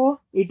Google logo,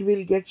 it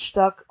will get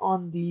stuck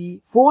on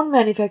the phone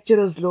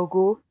manufacturer's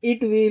logo,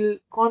 it will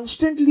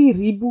constantly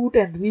reboot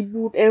and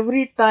reboot.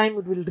 Every time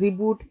it will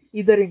reboot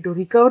either into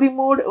recovery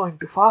mode or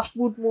into fast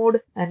boot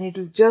mode, and it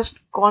will just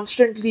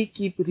constantly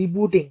keep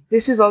rebooting.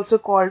 This is also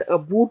called a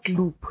boot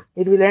loop.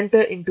 It will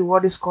enter into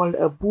what is called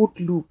a boot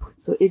loop.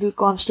 So it will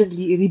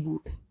constantly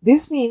reboot.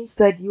 This means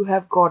that you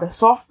have got a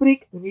soft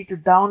brick. You need to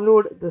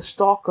download the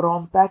stock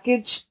ROM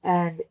package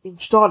and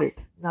install it.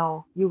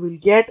 Now you will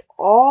get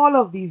all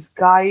of these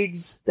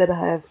guides that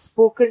I have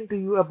spoken to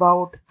you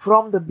about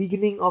from the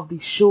beginning of the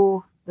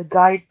show. The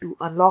guide to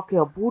unlock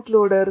your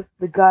bootloader,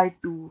 the guide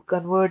to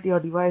convert your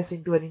device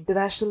into an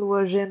international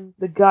version,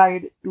 the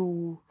guide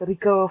to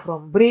recover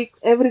from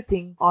bricks,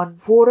 everything on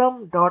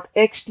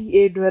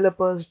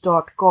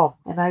forum.xdadevelopers.com.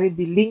 And I will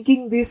be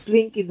linking this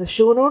link in the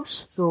show notes,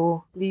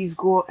 so please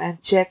go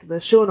and check the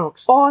show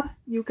notes. Or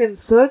you can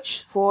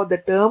search for the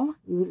term.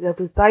 You will have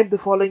to type the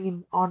following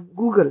in on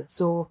Google.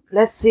 So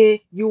let's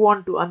say you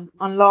want to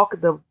unlock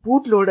the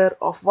bootloader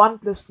of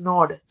OnePlus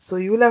Nord. So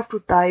you will have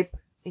to type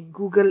in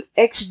Google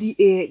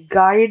XDA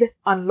guide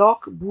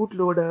unlock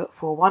bootloader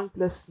for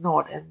OnePlus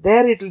Nord, and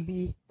there it will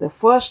be the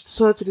first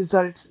search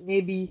results,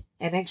 maybe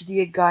an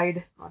XDA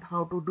guide on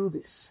how to do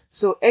this.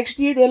 So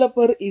XDA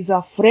developer is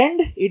our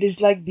friend. It is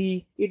like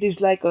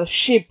a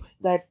ship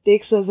that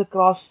takes us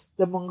across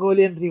the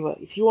Mongolian river.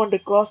 If you want to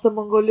cross the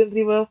Mongolian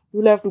river,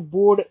 you'll have to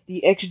board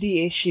the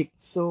XDA ship.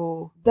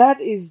 So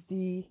that is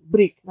the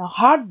brick. Now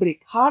hard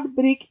brick. Hard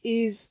brick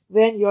is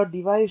when your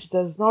device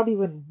does not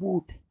even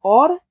boot,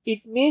 or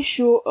it may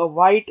show a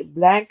white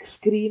blank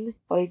screen,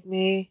 or it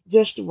may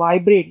just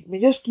vibrate. It may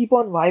just keep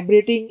on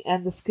vibrating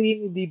and the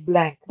screen will be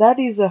blank. That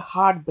is a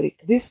hard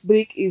brick. This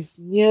brick is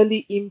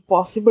nearly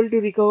impossible to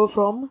recover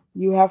from.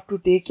 You have to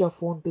take your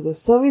phone to the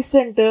service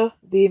center.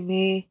 They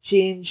may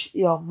change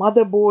your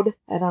motherboard,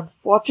 and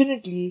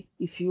unfortunately,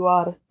 if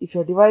your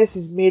device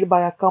is made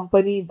by a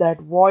company that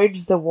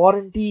voids the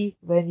warranty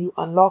when you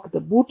unlock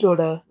the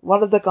bootloader,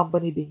 one of the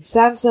company being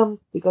Samsung,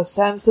 because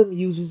Samsung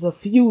uses a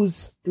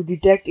fuse to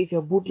detect if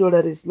your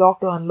bootloader is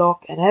locked or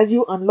unlocked, and as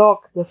you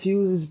unlock, the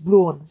fuse is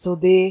blown, so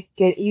they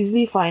can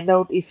easily find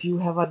out if you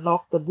have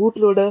unlocked the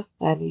bootloader,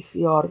 and if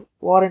your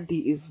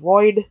warranty is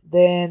void,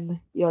 then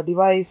your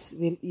device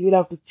you'll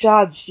have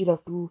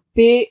to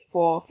pay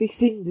for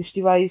fixing this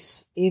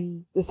device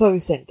in the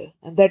service center,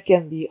 and that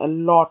can be a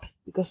lot.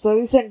 Because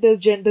service centers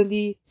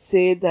generally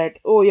say that,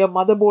 oh, your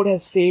motherboard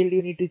has failed,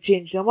 you need to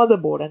change your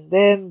motherboard, and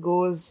then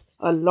goes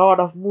a lot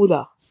of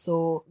moolah.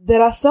 So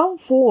there are some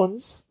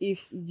phones,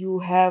 if you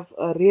have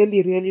a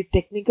really, really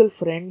technical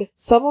friend,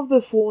 some of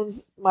the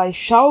phones by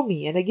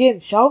Xiaomi, and again,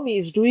 Xiaomi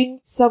is doing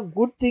some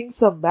good things,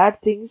 some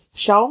bad things.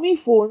 Xiaomi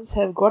phones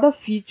have got a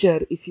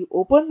feature. If you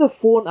open the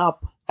phone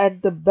up,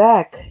 at the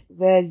back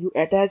where you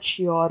attach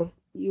your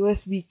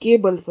USB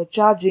cable for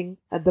charging,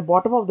 at the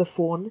bottom of the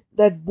phone,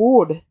 that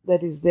board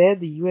that is there,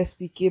 the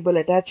USB cable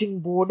attaching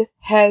board,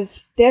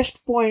 has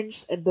test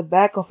points at the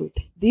back of it.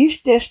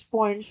 These test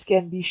points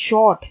can be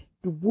shot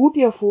to boot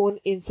your phone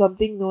in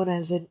something known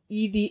as an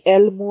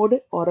EDL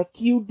mode or a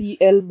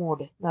QDL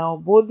mode. Now,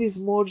 both these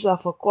modes are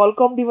for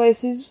Qualcomm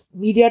devices.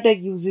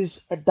 MediaTek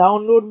uses a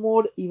download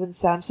mode. Even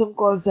Samsung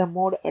calls their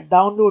mode a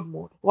download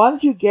mode.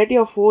 Once you get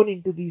your phone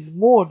into these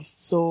modes,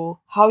 so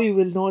how you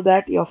will know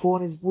that your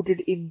phone is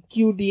booted in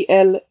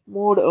QDL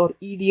mode or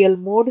EDL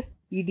mode?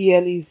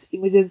 EDL is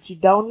emergency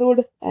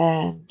download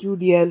and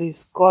QDL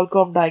is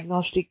Qualcomm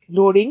diagnostic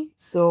loading.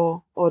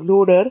 Or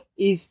loader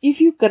is if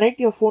you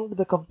connect your phone to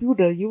the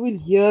computer, you will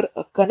hear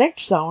a connect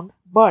sound,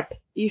 but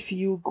if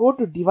you go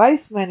to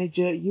device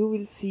manager, you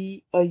will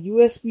see a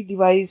USB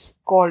device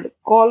called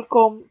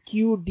Qualcomm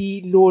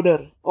QD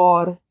loader,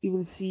 or you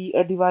will see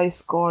a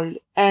device called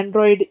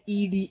Android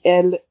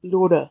EDL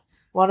loader.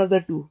 One of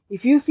the two.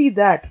 If you see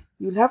that,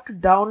 you'll have to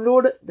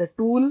download the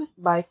tool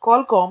by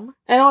Qualcomm,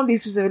 and all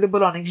this is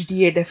available on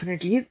XDA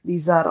definitely.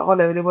 These are all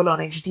available on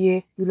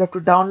XDA. You'll have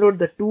to download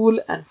the tool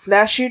and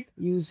flash it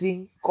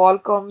using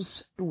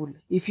Qualcomm's tool.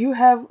 If you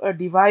have a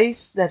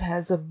device that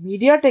has a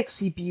MediaTek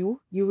CPU,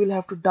 you will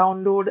have to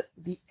download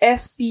the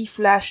SP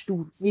Flash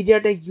tool.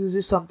 MediaTek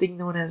uses something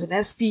known as an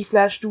SP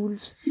Flash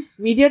tools.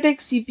 MediaTek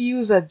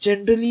CPUs are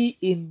generally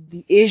in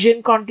the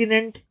Asian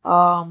continent.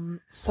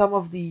 Some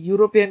of the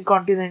European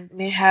continent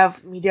may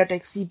have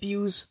MediaTek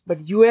CPUs,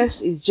 but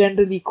US is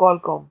generally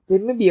Qualcomm. There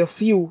may be a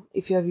few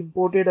if you have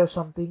imported or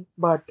something,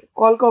 but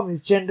Qualcomm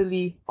is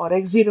generally, or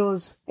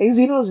Exynos.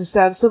 Exynos is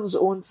Samsung's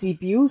own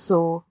CPU,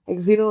 so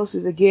Exynos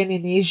is again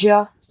in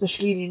Asia,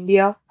 especially in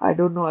India. I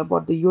don't know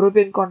about the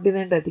European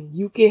continent. I think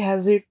UK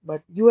has it,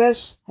 but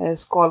US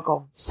has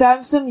Qualcomm.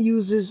 Samsung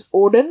uses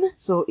Odin.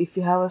 So if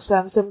you have a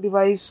Samsung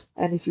device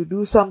and if you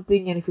do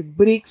something and if it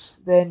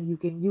breaks, then you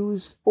can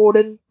use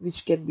Odin,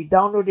 which can be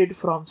downloaded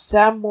from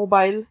Sam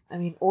Mobile. I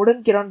mean,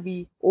 Odin cannot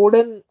be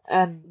Odin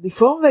and the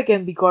firmware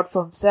can be got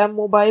from Sam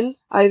Mobile.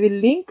 I will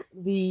link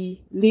the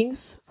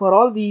links for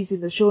all these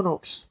in the show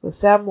notes. For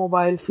Sam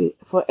Mobile,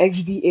 for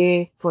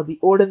XDA, for the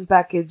Odin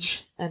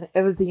package, and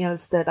everything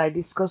else that I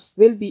discussed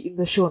will be in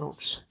the show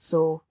notes.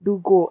 So do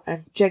go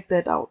and check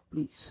that out,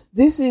 please.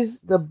 This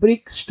is the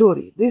brick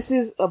story. This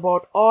is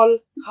about all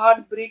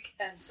hard brick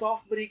and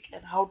soft brick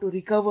and how to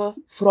recover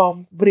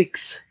from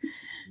bricks.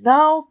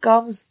 Now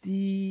comes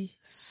the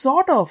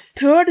sort of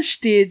third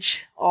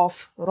stage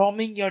of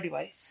ROMing your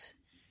device.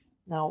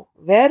 Now,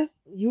 where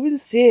you will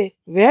say,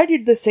 where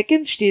did the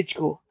second stage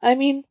go? I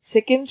mean,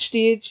 second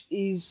stage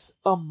is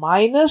a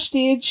minor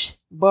stage,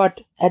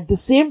 but at the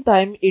same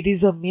time, it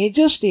is a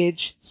major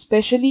stage,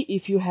 especially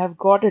if you have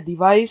got a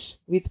device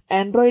with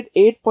Android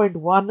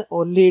 8.1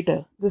 or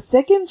later. The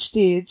second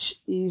stage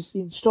is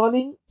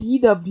installing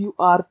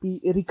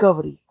TWRP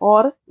recovery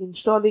or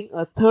installing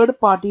a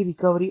third-party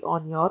recovery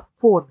on your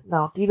phone.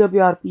 Now,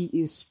 TWRP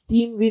is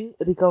TeamWin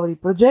Recovery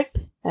Project,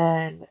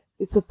 and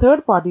it's a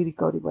third-party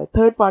recovery. By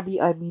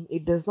third-party, I mean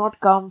it does not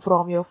come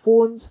from your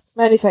phone's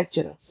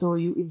manufacturer. So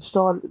you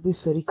install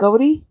this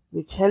recovery,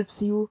 which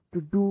helps you to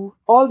do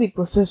all the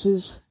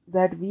processes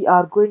that we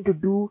are going to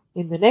do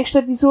in the next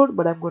episode,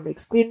 but I'm going to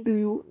explain to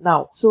you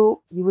now.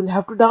 So you will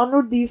have to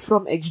download these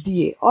from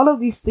XDA. All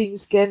of these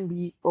things can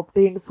be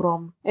obtained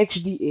from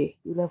XDA.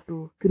 You'll have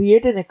to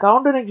create an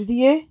account on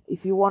XDA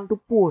if you want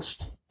to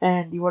post,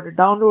 and you want to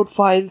download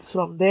files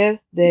from there,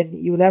 then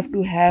you will have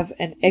to have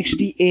an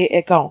XDA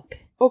account.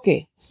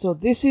 Okay, so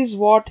this is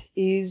what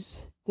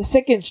is the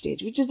second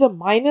stage, which is a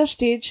minor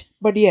stage.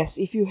 But yes,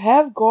 if you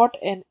have got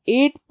an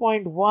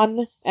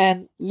 8.1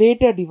 and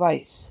later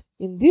device,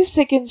 in this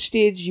second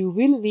stage, you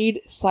will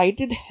need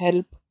sighted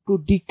help to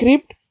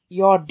decrypt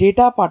your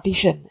data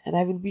partition. And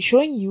I will be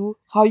showing you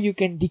how you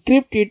can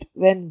decrypt it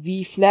when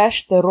we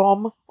flash the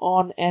ROM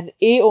on an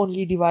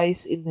A-only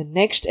device in the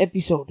next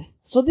episode.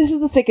 So this is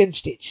the second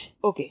stage.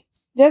 Okay.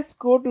 Let's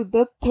go to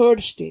the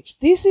third stage.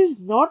 This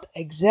is not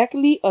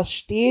exactly a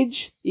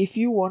stage if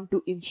you want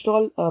to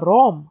install a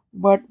ROM,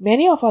 but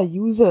many of our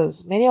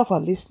users, many of our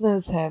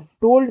listeners have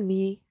told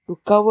me to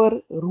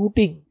cover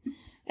rooting.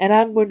 And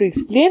I'm going to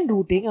explain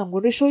rooting. I'm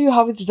going to show you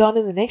how it's done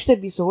in the next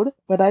episode,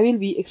 but I will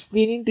be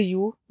explaining to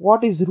you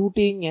what is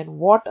rooting and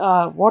what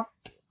are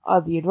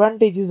the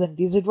advantages and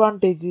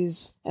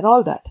disadvantages and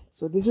all that.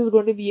 So this is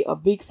going to be a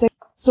big section.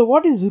 So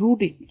what is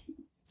rooting?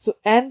 So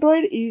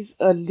Android is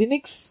a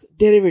Linux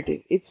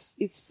derivative.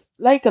 It's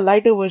like a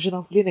lighter version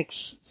of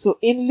Linux. So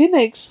in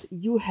Linux,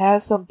 you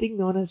have something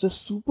known as a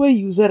super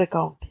user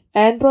account.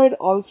 Android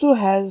also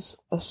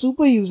has a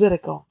super user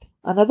account.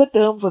 Another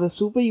term for the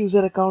super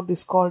user account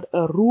is called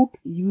a root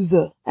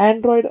user.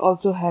 Android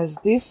also has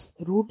this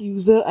root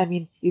user. I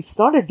mean, it's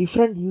not a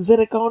different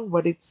user account,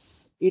 but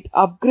it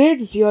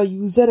upgrades your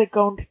user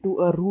account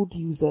to a root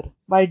user.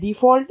 By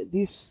default,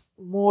 this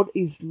mode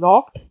is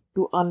locked.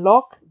 To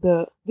unlock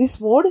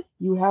this mode,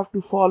 you have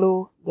to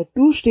follow the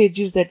two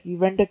stages that we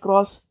went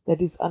across,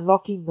 that is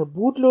unlocking the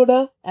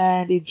bootloader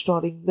and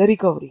installing the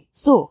recovery.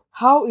 So,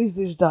 how is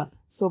this done?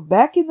 So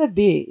back in the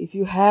day, if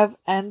you have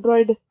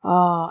Android,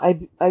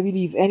 I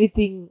believe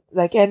anything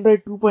like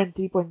Android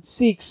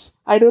 2.3.6,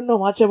 I don't know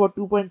much about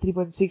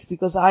 2.3.6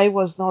 because I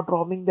was not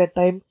ROMing that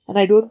time, and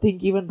I don't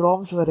think even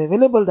ROMs were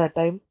available that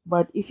time.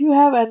 But if you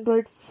have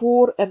Android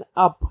 4 and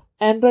up,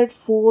 Android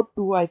 4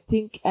 to I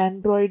think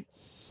Android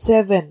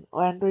 7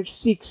 or Android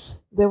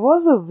 6, there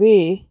was a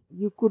way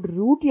you could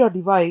root your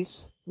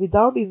device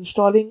without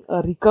installing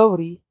a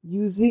recovery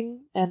using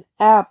an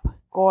app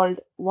called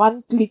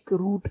One Click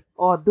Root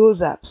or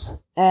those apps.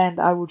 And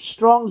I would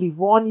strongly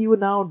warn you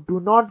now, do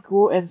not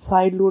go and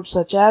sideload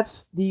such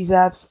apps. These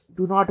apps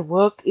do not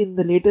work in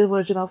the later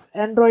version of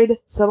Android.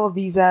 Some of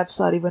these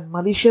apps are even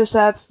malicious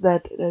apps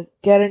that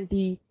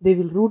guarantee they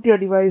will root your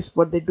device,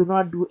 but they do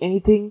not do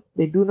anything.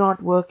 They do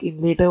not work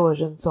in later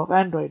versions of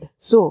Android.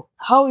 So,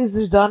 how is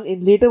this done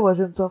in later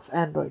versions of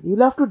Android?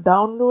 You'll have to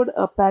download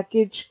a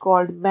package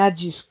called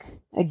Magisk.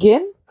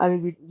 Again, I will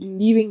be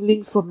leaving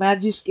links for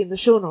Magisk in the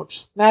show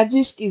notes.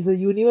 Magisk is a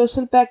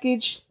universal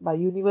package. By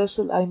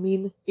universal, I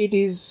mean it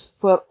is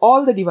for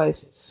all the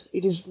devices.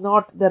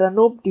 There are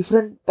no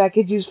different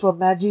packages for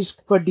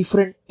Magisk for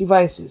different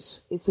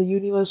devices. It's a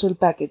universal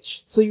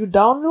package. So you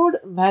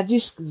download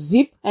Magisk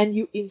Zip and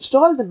you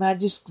install the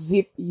Magisk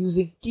Zip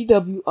using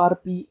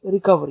TWRP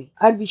recovery.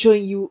 I'll be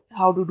showing you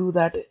how to do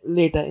that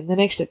later in the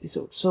next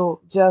episode.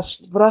 So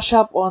just brush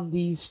up on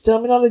these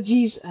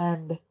terminologies,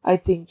 and I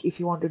think if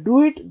you want to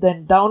do it,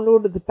 then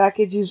download the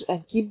packages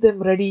and keep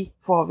them ready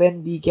for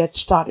when we get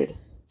started.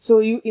 So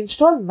you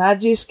install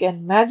Magisk,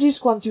 and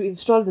Magisk, once you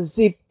install the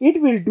zip,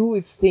 it will do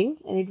its thing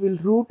and it will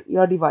root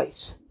your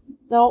device.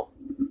 Now,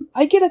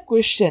 I get a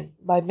question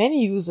by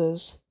many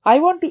users. I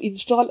want to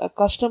install a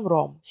custom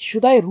ROM.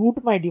 Should I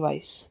root my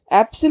device?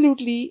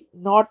 Absolutely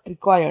not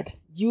required.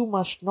 you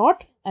must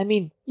not. I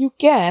mean, you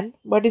can,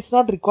 but it's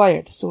not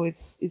required. So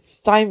it's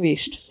time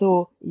waste.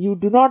 So you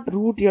do not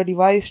root your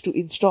device to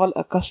install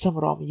a custom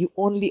ROM. You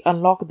only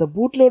unlock the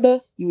bootloader,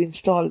 you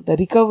install the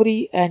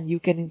recovery, and you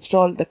can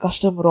install the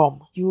custom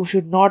ROM. You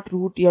should not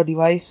root your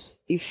device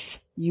if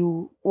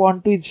you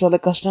want to install a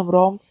custom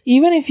ROM.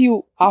 Even if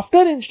you, after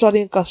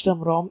installing a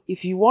custom ROM,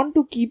 if you want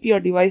to keep your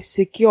device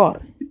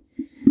secure,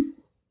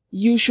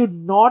 you should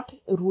not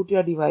root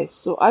your device.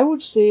 So I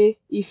would say,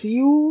 if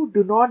you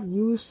do not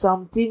use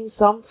some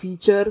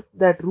feature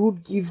that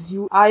root gives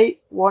you, I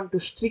want to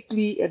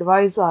strictly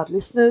advise our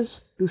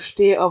listeners to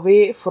stay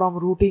away from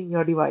rooting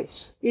your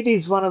device. It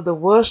is one of the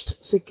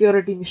worst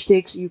security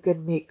mistakes you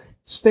can make.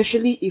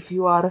 Especially if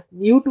you are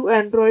new to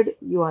Android,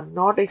 you are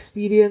not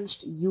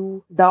experienced,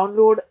 you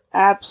download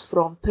apps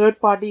from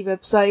third-party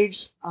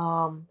websites.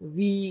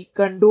 We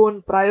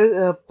condone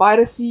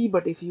piracy,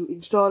 but if you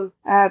install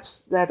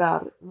apps that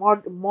are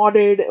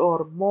modded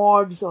or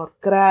mods or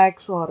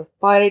cracks or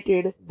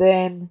pirated,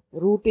 then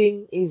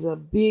rooting is a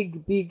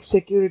big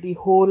security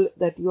hole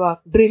that you are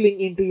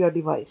drilling into your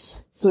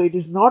device. So it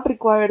is not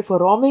required for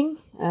roaming,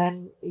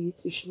 and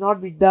it should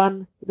not be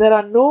done. There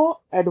are no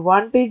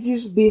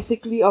advantages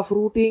basically of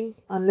rooting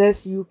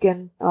unless you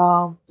can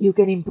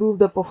improve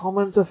the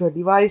performance of your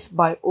device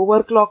by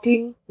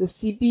overclocking the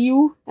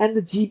CPU and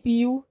the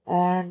GPU.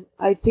 And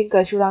I think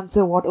I should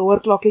answer what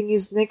overclocking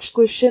is next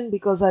question,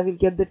 because I will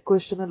get that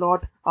question a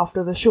lot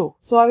after the show.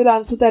 So I will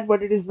answer that,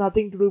 but it is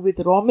nothing to do with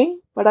roaming,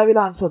 but I will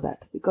answer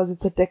that because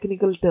it's a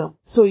technical term.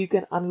 So you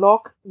can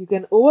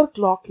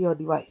overclock your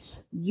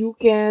device. You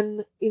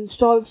can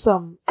install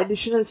some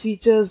additional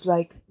features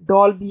like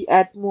Dolby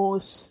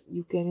Atmos.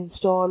 You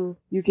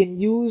can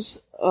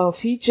use a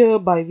feature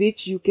by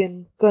which you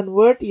can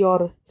convert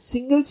your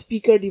single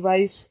speaker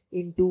device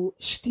into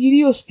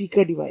stereo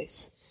speaker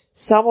device.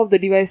 Some of the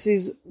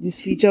devices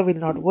this feature will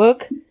not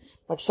work,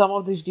 but some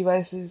of these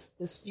devices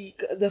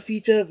the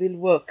feature will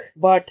work,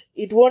 but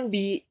it won't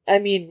be,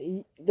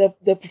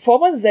 the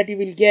performance that you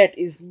will get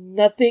is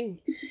nothing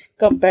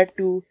compared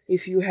to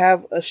if you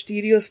have a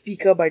stereo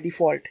speaker by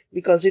default,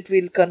 because it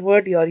will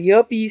convert your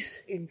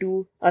earpiece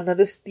into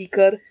another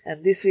speaker,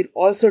 and this will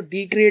also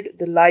degrade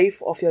the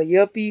life of your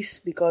earpiece,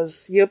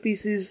 because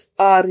earpieces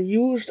are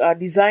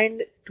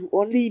designed to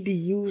only be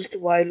used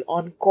while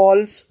on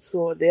calls,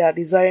 so they are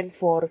designed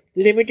for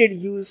limited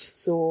use,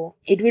 so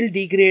it will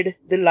degrade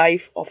the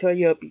life of your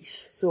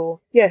earpiece.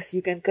 So yes,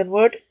 you can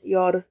convert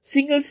your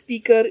single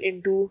speaker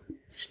into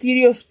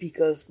stereo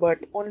speakers, but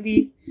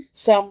only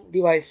some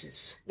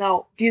devices.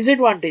 Now,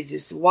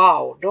 disadvantages.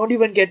 Wow, don't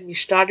even get me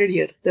started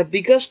here. The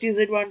biggest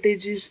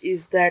disadvantages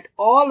is that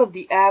all of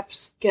the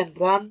apps can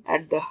run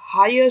at the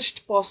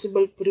highest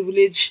possible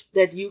privilege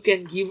that you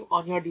can give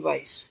on your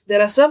device.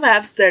 There are some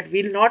apps that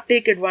will not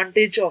take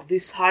advantage of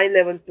this high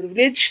level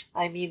privilege,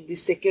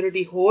 this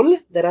security hole.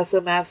 There are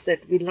some apps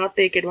that will not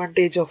take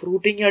advantage of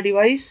rooting your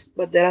device,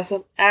 but there are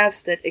some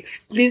apps that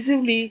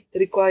exclusively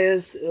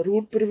requires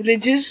root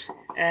privileges,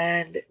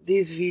 and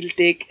these will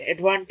take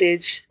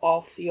advantage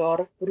of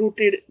your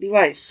rooted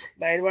device.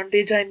 By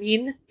advantage, I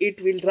mean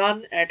it will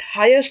run at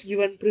highest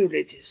given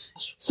privileges.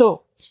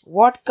 So,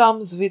 what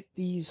comes with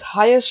these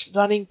highest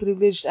running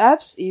privileged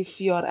apps? If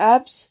your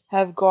apps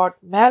have got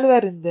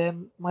malware in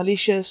them,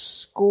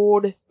 malicious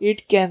code,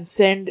 it can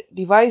send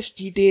device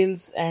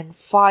details and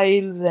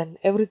files and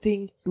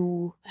everything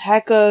to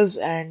hackers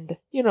and,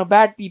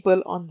 bad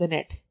people on the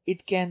net.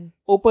 It can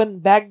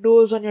open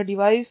backdoors on your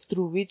device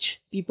through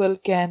which people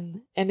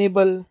can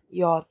enable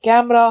your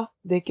camera.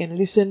 They can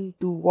listen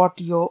to what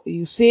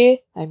you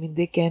say.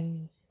 They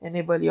can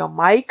enable your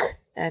mic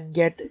and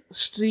get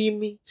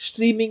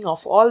streaming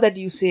of all that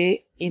you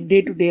say in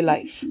day-to-day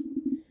life.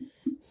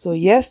 So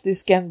yes,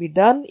 this can be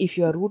done if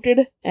you are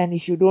rooted and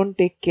if you don't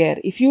take care.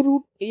 If you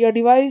root your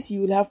device,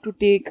 you will have to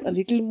take a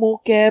little more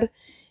care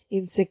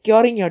in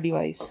securing your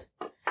device.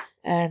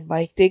 And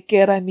by take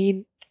care, I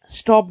mean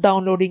stop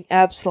downloading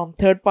apps from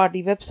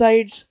third-party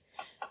websites,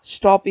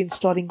 stop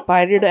installing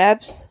pirated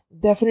apps.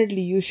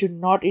 Definitely you should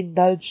not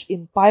indulge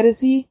in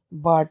piracy,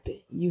 but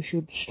you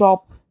should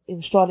stop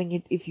installing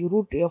it if you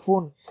root your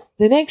phone.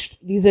 The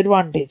next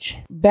disadvantage: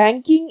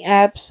 banking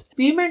apps,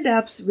 payment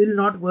apps will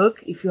not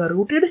work if you are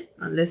rooted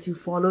unless you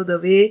follow the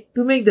way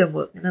to make them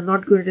work. And I'm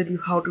not going to tell you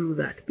how to do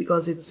that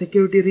because it's a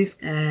security risk,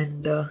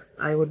 and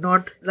I would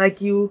not like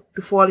you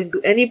to fall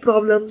into any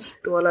problems,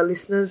 to all our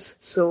listeners.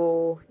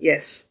 So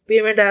yes,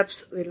 payment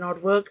apps will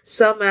not work.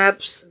 Some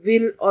apps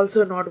will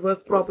also not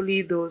work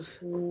properly, those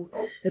who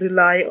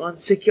rely on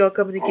secure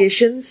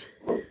communications.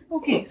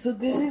 Okay, so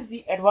this is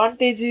the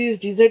advantages,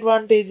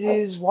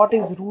 disadvantages, what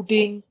is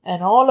rooting,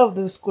 and all of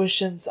those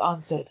questions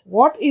answered.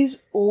 What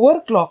is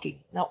overclocking?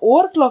 Now,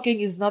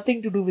 overclocking is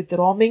nothing to do with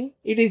roaming.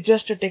 It is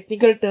just a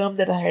technical term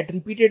that I had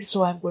repeated,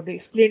 so I'm going to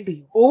explain to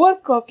you.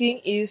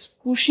 Overclocking is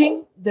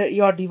pushing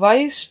your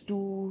device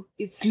to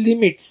its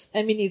limits.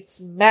 I mean,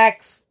 its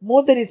max,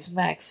 more than its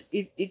max.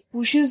 It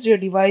pushes your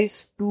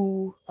device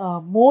to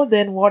more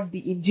than what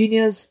the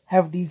engineers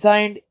have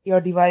designed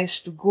your device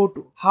to go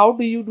to. How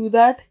do you do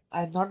that?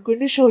 I'm not going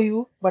to show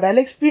you, but I'll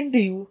explain to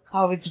you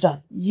how it's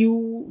done. You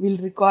will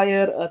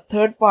require a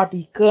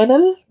third-party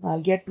kernel. I'll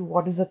get to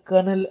what is a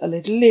kernel a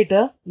little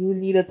later. You will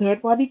need a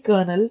third-party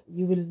kernel.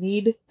 You will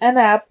need an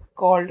app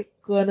called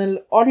Kernel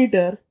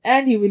Auditor,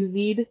 and you will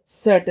need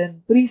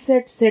certain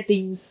preset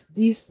settings.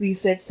 These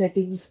preset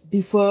settings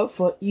differ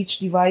for each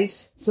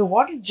device. So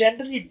what it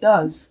generally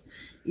does,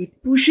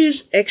 it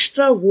pushes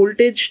extra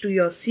voltage to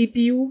your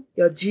CPU,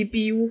 your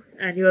GPU,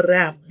 and your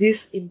RAM.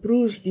 This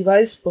improves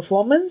device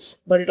performance,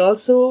 but it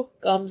also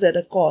comes at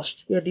a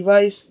cost. Your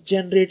device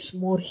generates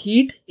more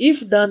heat.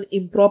 If done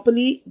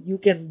improperly, you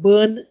can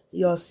burn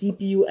your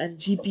CPU and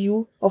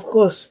GPU. Of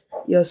course,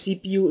 your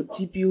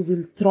GPU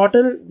will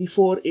throttle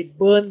before it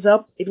burns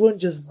up. It won't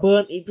just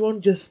burn, it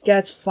won't just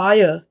catch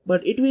fire,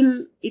 but it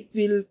will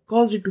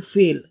cause it to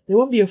fail. There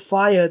won't be a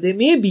fire. There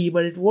may be,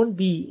 but it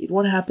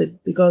won't happen,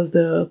 because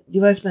the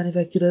device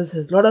manufacturers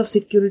has a lot of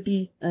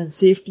security and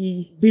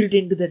safety built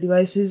into the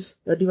devices.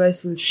 The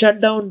device will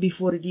shut down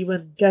before it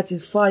even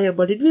catches fire,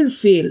 but it will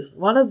fail.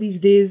 One of these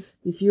days,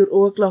 if you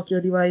overclock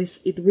your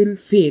device, it will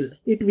fail.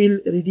 It will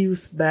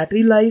reduce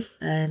battery life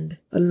and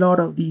a lot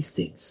of these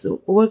things.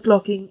 So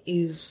overclocking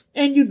is,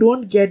 and you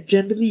don't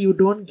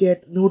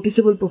get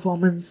noticeable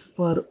performance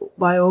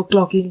by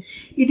overclocking.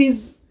 It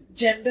is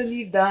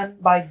generally done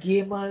by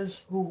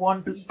gamers who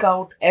want to eke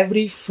out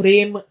every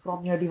frame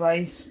from your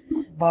device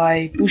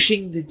by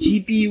pushing the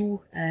GPU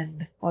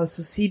and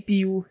also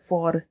CPU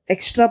for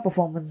extra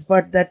performance,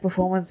 but that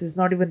performance is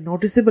not even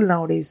noticeable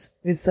nowadays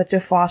with such a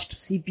fast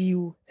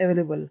CPU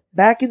available.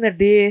 Back in the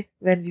day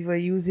when we were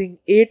using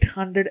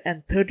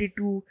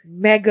 832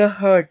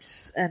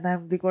 megahertz, and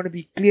I'm going to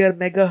be clear,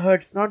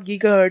 megahertz, not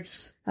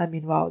gigahertz. I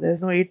mean, wow,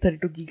 there's no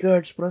 832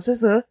 gigahertz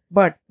processor,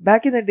 but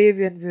back in the day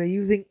when we were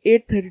using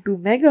 832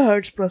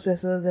 megahertz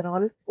processors and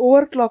all,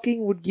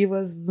 overclocking would give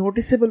us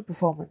noticeable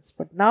performance,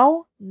 but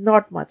now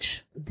not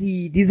much.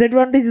 The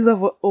disadvantages of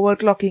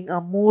overclocking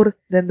are more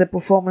than the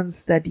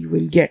performance that you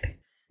will get.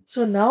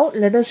 So now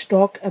let us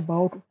talk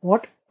about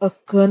what a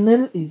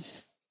kernel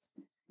is.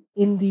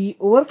 In the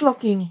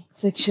overclocking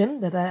section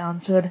that I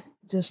answered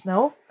just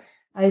now,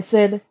 I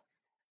said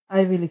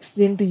I will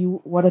explain to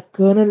you what a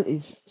kernel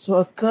is.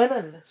 So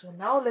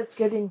now let's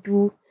get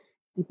into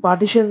the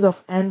partitions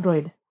of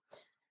Android.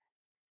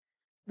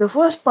 The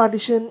first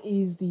partition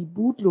is the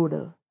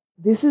bootloader.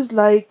 This is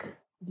like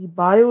the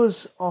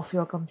BIOS of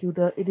your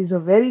computer. It is a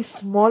very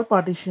small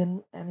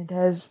partition and it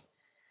has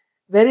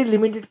very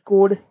limited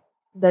code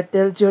that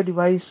tells your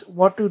device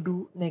what to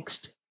do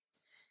next.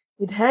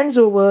 It hands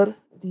over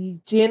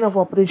the chain of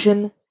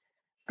operation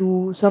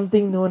to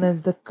something known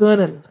as the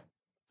kernel.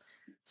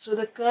 So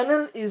the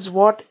kernel is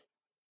what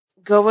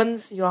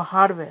governs your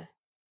hardware.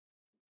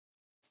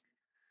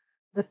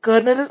 The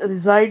kernel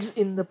resides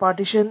in the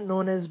partition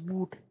known as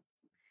boot.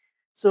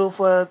 So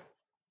for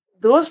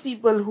those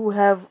people who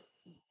have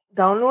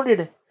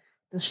downloaded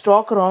the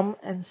stock ROM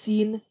and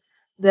seen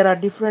there are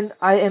different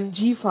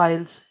IMG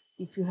files,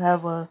 if you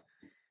have a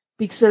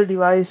Pixel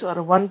device or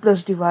a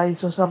OnePlus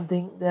device or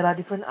something, there are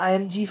different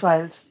IMG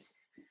files.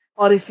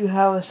 Or if you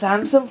have a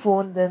Samsung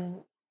phone,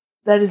 then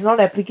that is not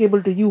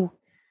applicable to you,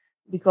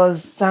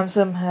 because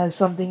Samsung has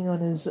something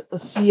known as a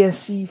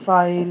CSC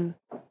file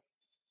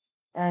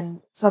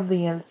and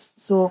something else.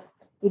 So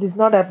it is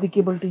not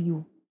applicable to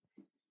you.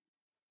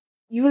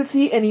 You will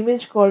see an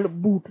image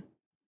called boot.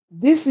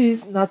 This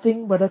is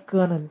nothing but a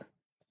kernel.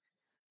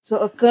 So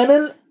a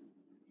kernel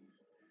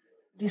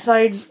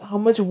decides how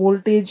much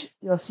voltage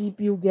your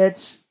CPU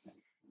gets.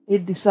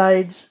 It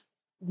decides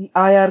the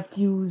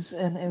IRQs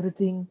and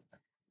everything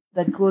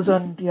that goes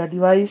on to your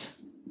device.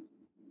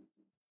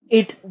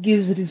 It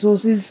gives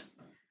resources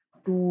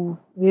to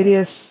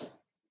various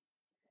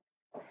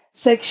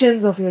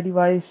sections of your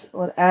device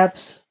or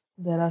apps.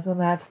 There are some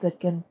apps that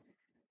can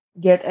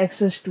get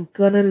access to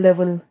kernel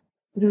level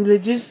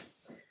privileges.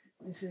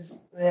 This is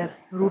where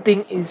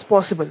rooting is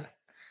possible.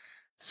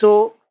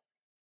 So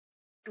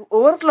to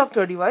overclock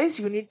your device,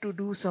 you need to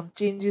do some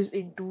changes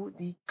into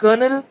the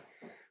kernel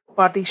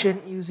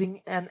partition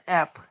using an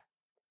app.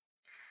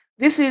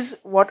 This is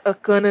what a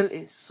kernel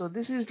is. So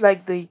this is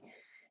like the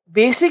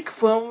basic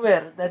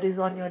firmware that is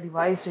on your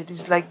device. It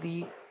is like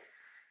the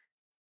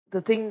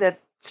thing that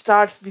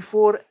starts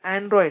before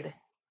Android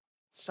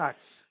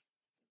starts.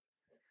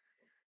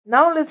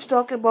 Now let's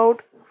talk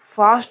about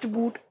fast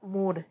boot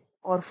mode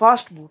or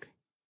fast boot.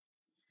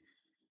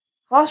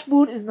 Fast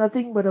boot is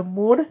nothing but a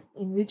mode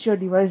in which your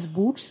device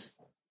boots.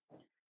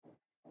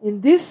 In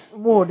this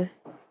mode,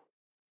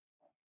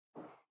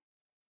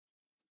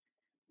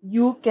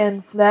 you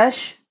can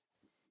flash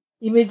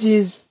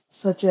images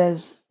such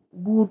as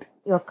boot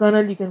your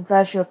kernel, you can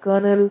flash your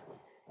kernel,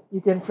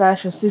 you can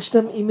flash a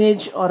system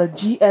image or a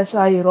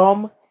GSI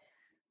ROM.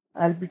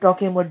 I'll be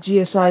talking about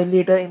GSI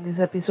later in this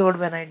episode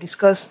when I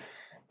discuss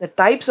the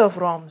types of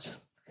ROMs.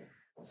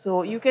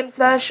 So you can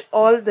flash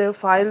all the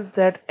files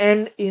that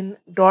end in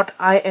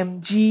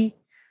 .img,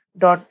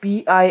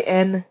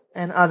 .bin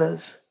and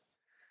others.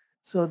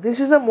 So this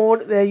is a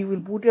mode where you will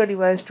boot your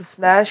device to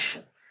flash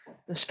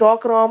the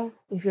stock ROM.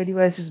 If your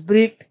device is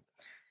bricked,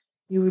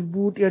 you will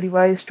boot your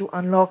device to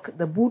unlock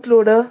the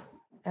bootloader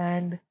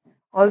and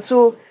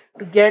also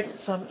to get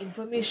some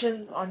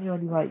information on your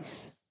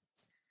device.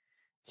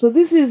 So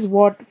this is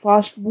what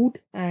fast boot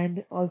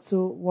and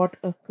also what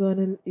a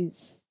kernel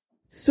is.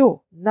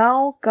 So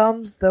now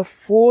comes the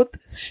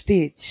fourth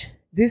stage.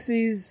 This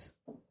is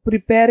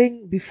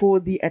preparing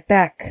before the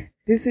attack.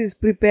 This is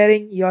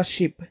preparing your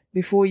ship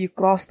before you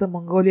cross the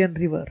Mongolian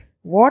river.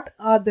 What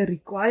are the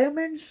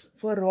requirements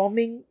for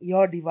ROMing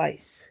your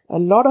device? A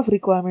lot of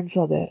requirements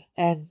are there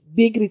and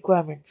big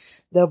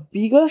requirements. The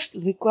biggest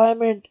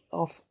requirement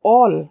of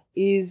all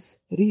is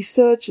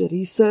research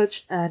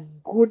and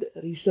good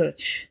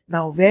research.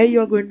 Now where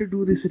you are going to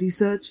do this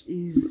research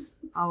is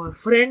our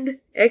friend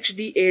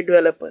XDA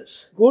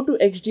Developers. Go to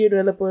XDA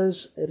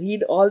Developers,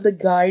 read all the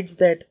guides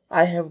that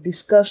I have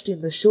discussed in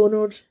the show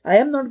notes. I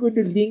am not going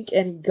to link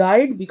any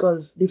guide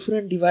because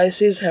different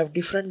devices have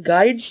different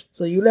guides.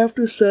 So you'll have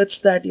to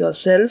search that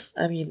yourself.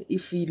 I mean,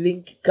 if we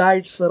link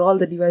guides for all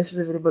the devices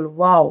available,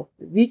 wow,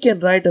 we can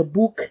write a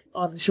book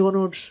on show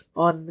notes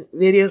on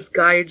various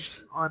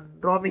guides on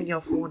ROMing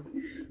your phone.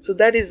 So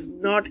that is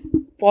not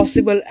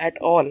possible at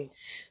all.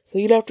 So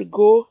you'll have to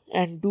go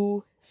and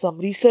do some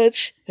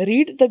research,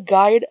 read the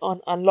guide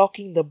on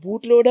unlocking the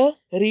bootloader,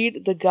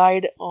 read the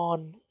guide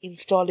on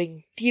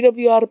installing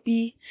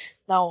TWRP.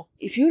 Now,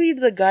 if you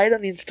read the guide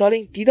on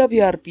installing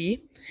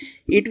TWRP,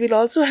 it will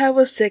also have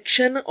a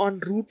section on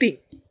rooting.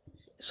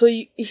 So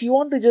if you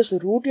want to just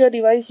root your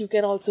device, you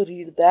can also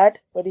read that.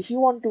 But if you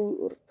want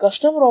to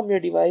custom ROM your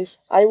device,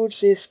 I would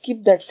say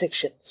skip that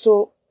section.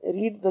 So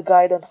read the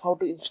guide on how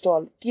to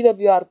install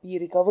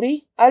TWRP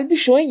recovery. I'll be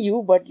showing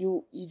you, but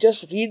you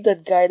just read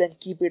that guide and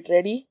keep it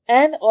ready.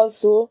 And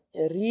also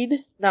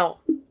read. Now,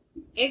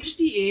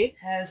 XDA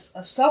has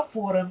a sub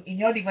forum in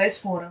your device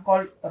forum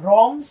called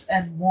ROMs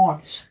and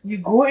Mods. You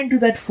go into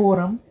that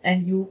forum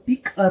and you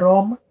pick a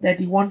ROM that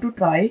you want to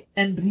try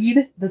and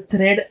read the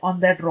thread on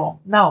that ROM.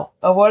 Now,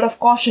 a word of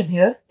caution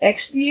here.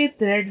 XDA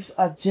threads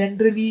are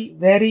generally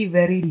very,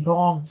 very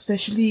long,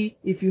 especially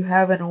if you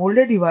have an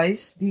older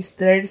device. These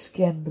threads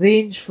can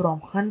range from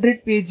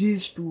 100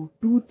 pages to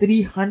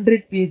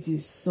 200-300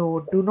 pages.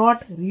 So do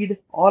not read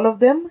all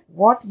of them.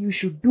 What you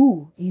should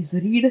do is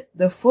read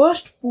the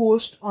first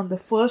post on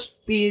the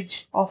first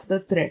page of the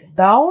thread.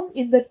 Down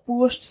in that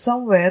post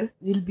somewhere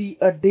will be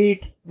a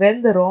date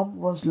when the ROM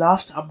was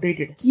last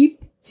updated.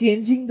 Keep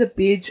changing the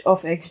page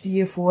of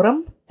XDA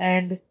forum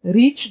and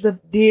reach the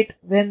date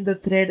when the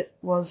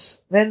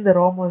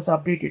ROM was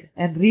updated,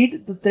 and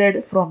read the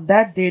thread from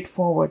that date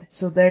forward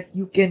so that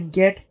you can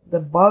get the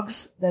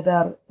bugs that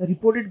are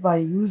reported by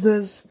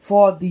users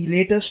for the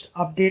latest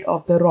update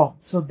of the ROM.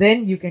 So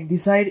then you can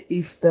decide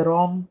if the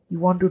ROM, you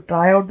want to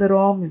try out the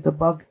ROM, if the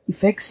bug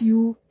affects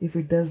you, if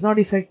it does not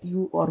affect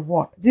you, or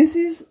what. This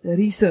is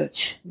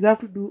research. You have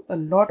to do a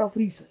lot of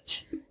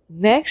research.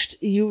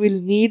 Next, you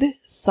will need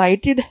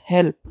cited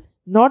help.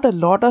 Not a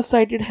lot of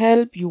cited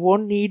help. You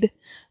won't need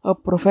a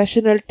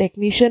professional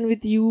technician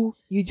with you.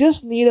 You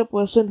just need a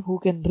person who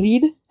can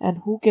read and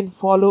who can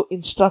follow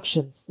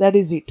instructions. That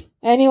is it.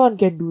 Anyone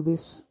can do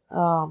this.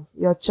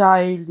 Your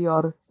child,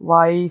 your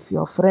wife,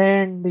 your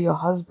friend, your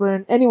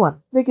husband,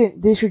 anyone.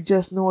 They should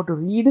just know to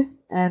read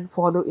and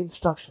follow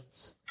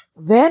instructions.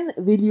 When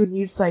will you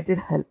need cited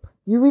help?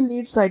 You will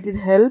need cited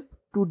help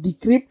to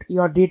decrypt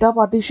your data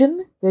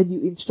partition when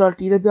you install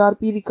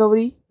TWRP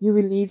recovery. You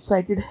will need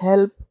cited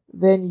help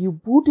when you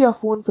boot your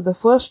phone for the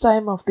first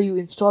time after you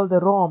install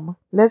the ROM.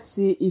 Let's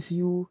say if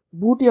you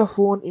boot your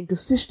phone into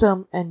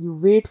system and you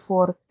wait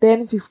for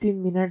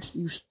 10-15 minutes,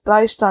 you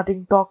try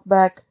starting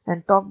TalkBack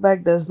and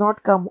TalkBack does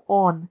not come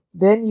on,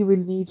 then you will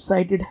need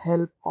cited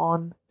help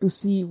on to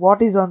see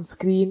what is on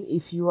screen,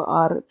 if you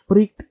are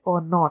bricked or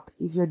not,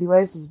 if your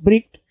device is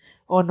bricked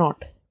or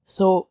not.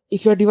 So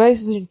if your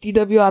device is in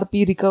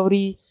TWRP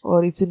recovery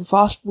or it's in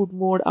fast boot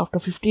mode after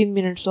 15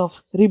 minutes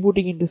of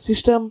rebooting into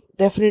system,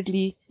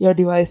 definitely your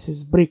device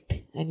is bricked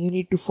and you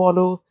need to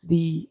follow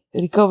the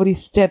recovery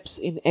steps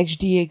in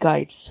XDA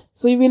guides.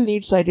 So you will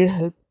need cited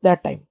help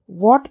that time.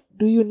 What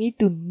do you need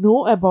to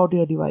know about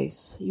your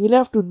device? You will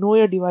have to know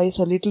your device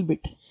a little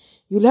bit.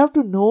 You'll have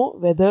to know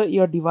whether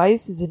your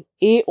device is an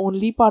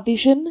A-only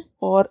partition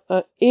or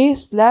a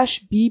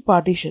A/B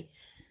partition.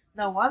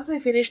 Now, once I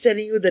finish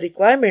telling you the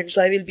requirements,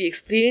 I will be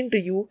explaining to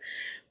you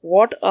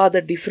what are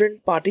the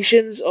different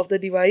partitions of the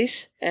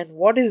device and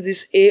what is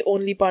this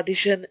A-only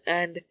partition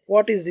and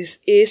what is this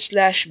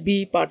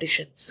A/B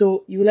partition.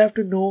 So, you will have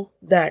to know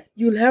that.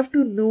 You'll have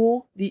to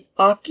know the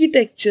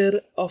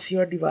architecture of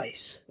your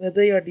device,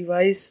 whether your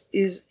device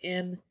is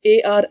an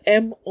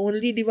ARM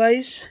only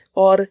device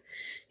or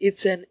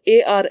it's an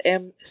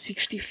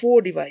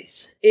ARM64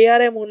 device.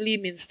 ARM only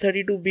means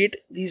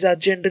 32-bit. These are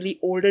generally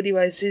older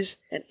devices,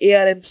 and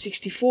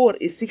ARM64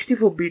 is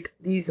 64-bit.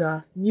 These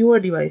are newer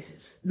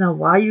devices. Now,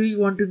 why do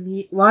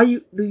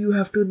you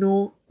have to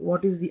know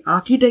what is the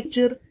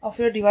architecture of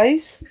your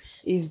device?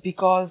 Is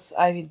because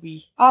I will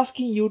be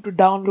asking you to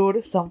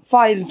download some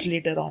files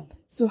later on.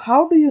 So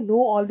how do you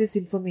know all this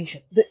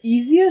information? The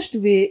easiest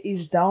way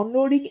is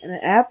downloading an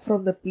app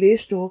from the Play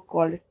Store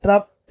called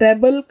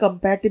Treble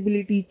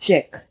Compatibility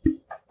Check.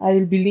 I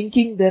will be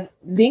linking the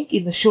link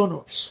in the show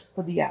notes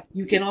for the app.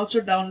 You can also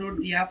download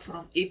the app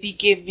from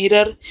APK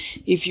Mirror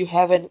if you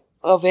have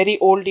a very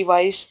old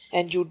device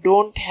and you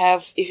don't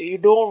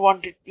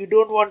want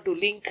to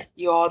link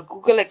your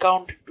Google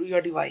account to your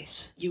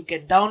device. You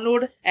can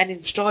download and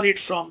install it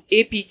from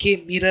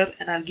APK Mirror,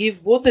 and I'll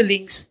give both the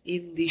links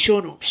in the show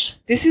notes.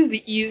 This is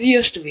the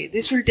easiest way.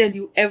 This will tell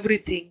you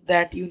everything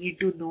that you need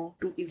to know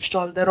to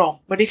install the ROM.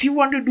 But if you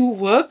want to do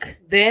work,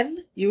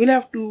 then you will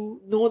have to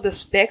know the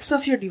specs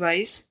of your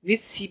device,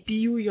 which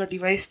CPU your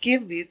device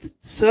came with,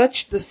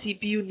 search the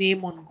CPU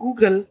name on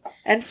Google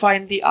and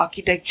find the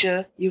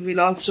architecture. You will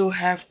also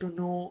have to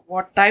know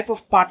what type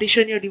of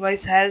partition your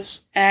device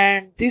has,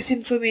 and this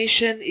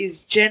information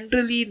is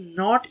generally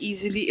not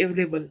easily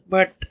available.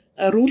 But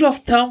a rule of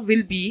thumb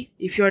will be,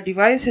 if your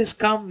device has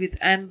come with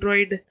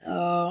Android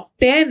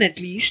 10 at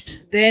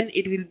least, then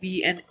it will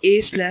be an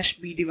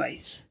A/B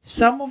device.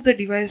 Some of the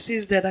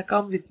devices that are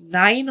come with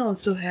 9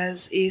 also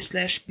has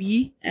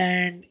A/B,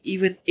 and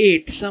even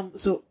 8.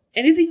 So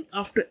anything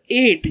after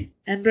 8,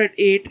 Android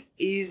 8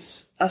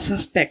 is a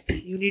suspect.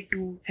 You need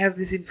to have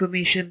this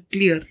information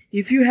clear.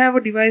 If you have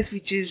a device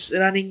which is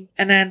running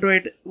an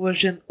Android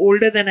version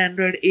older than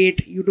Android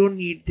 8, you don't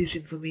need this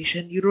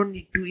information. You don't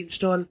need to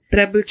install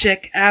Treble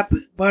Check app,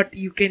 but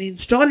you can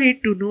install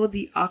it to know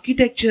the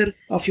architecture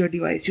of your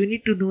device. You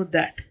need to know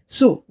that.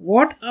 So,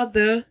 what are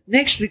the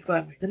next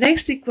requirements? The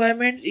next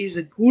requirement is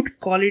a good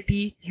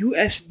quality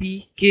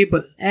USB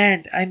cable.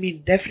 And I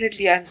mean,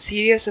 definitely I'm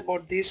serious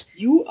about this.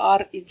 You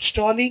are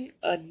installing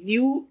a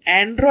new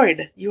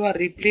Android. You are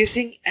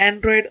replacing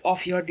Android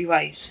of your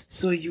device.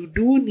 So you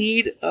do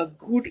need a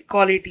good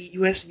quality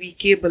USB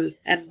cable.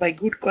 And by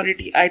good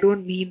quality, I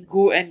don't mean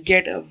go and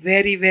get a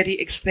very, very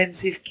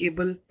expensive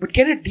cable, but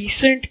get a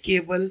decent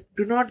cable.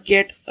 Do not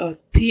get a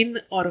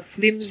thin or a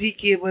flimsy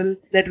cable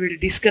that will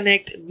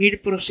disconnect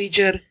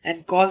mid-procedure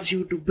and cause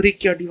you to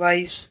brick your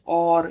device,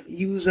 or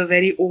use a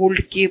very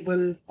old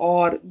cable,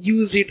 or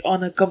use it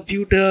on a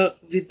computer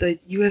with a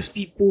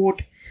USB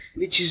port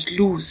which is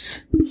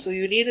loose. So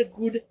you need a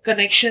good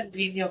connection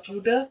between your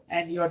computer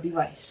and your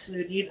device. So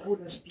you need a good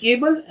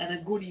cable and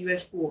a good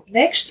USB port.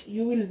 Next,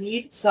 you will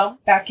need some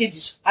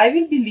packages. I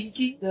will be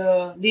linking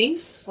the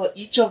links for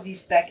each of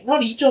these packages.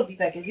 Not each of the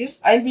packages.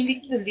 I will be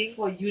linking the link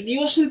for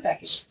universal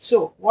packages.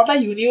 So what are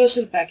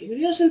universal packages?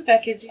 Universal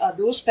packages are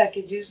those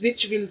packages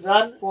which will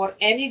run for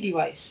any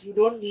device. You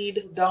don't need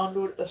to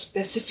download a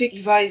specific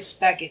device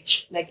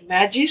package. Like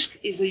Magisk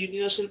is a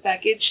universal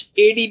package.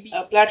 ADB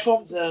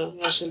platform is a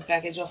universal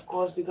package, of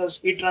course, because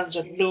it runs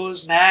on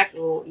Windows, Mac,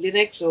 or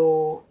Linux.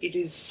 So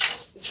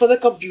it's for the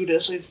computer,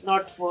 so it's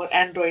not for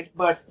Android,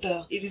 but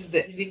it is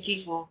there. Linking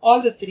for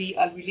all the three.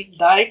 I'll be linking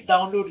direct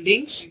download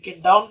links. You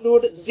can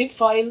download zip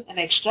file and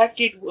extract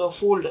it to a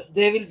folder.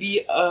 There will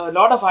be a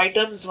lot of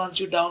items once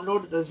you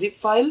download the zip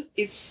file.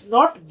 It's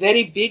not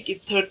very big.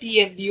 It's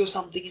 30 MB or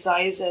something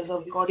size as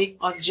of recording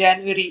on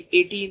January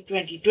 18,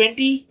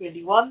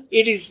 2021.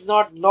 It is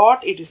not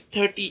lot. It is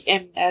 30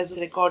 MB as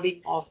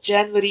recording of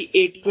January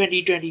 18,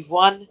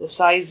 2021. The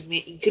size may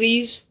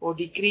increase or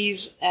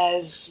decrease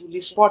as you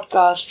listen to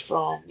podcasts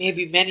from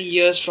maybe many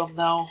years from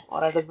now,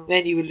 or I don't know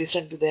when you will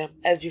listen to them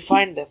as you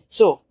find them.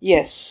 So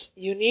yes,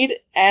 you need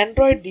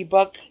Android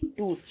Debug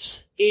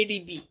Tools,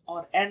 ADB,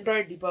 or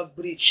Android Debug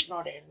Bridge,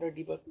 not Android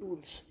Debug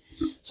Tools.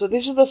 So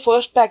this is the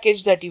first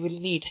package that you will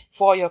need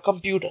for your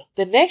computer.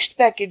 The next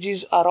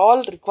packages are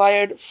all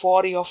required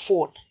for your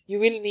phone. You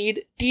will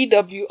need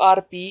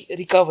TWRP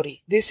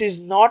recovery. This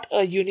is not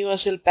a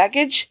universal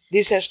package.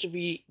 This has to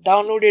be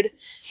downloaded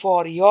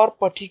for your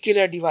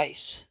particular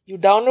device. You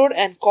download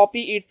and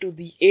copy it to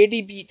the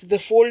ADB, to the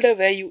folder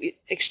where you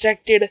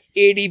extracted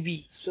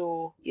ADB.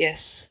 So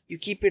yes, you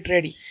keep it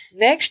ready.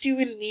 Next, you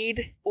will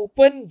need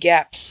Open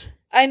Gaps.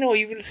 I know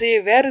you will say,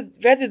 where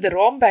did the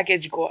ROM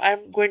package go?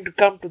 I'm going to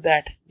come to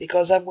that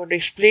because I'm going to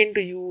explain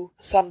to you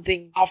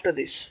something after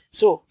this.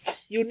 So,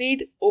 you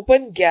need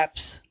Open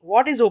Gaps.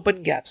 What is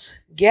Open Gaps?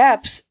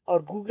 Gaps,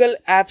 or Google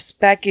Apps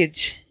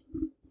package,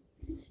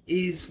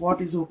 is what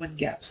is Open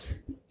Gaps.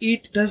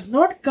 It does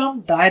not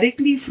come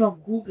directly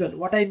from Google.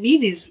 What I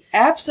mean is,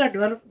 apps are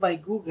developed by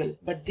Google,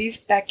 but these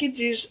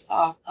packages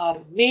are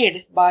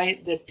made by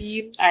the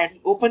team at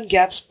Open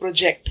Gaps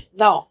project.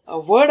 Now, a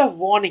word of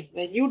warning.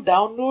 When you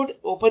download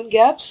Open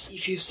Gaps,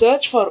 if you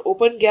search for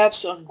Open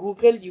Gaps on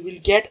Google, you will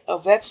get a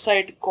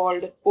website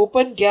called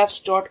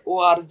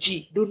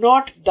opengaps.org. Do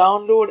not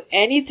download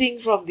anything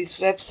from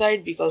this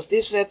website because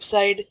this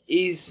website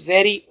is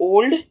very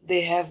old.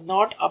 They have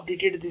not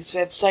updated this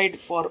website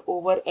for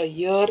over a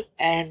year,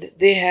 and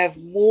they have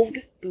moved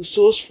to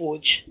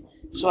SourceForge.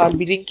 So I'll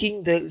be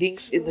linking the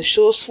links in the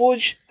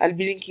SourceForge. I'll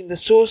be linking the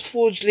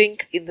SourceForge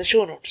link in the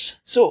show notes.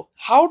 So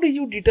how do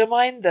you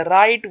determine the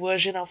right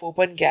version of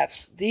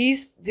OpenGApps?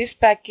 This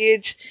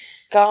package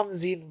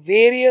comes in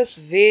various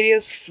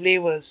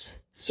flavors.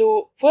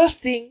 So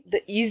first thing,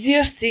 the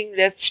easiest thing,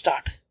 let's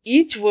start.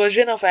 Each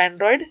version of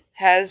Android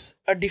has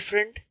a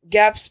different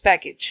Gaps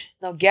package.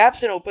 Now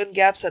Gaps and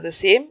OpenGApps are the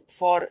same.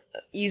 For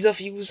ease of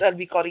use, I'll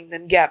be calling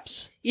them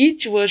Gaps.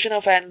 Each version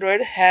of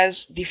Android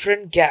has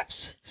different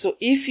Gaps. So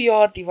if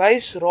your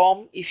device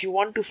ROM, if you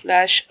want to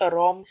flash a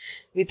ROM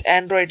with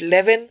Android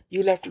 11,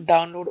 you'll have to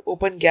download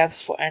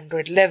OpenGApps for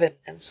Android 11,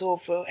 and so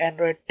for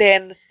Android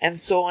 10, and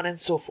so on and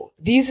so forth.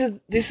 This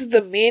is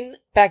the main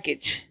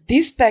package.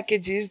 These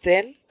packages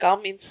then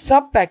come in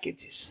sub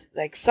packages,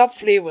 like sub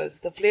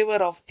flavors, the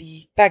flavor of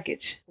the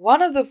package.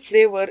 One of the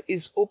flavor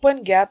is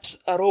OpenGApps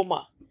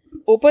Aroma.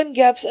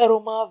 OpenGApps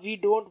Aroma we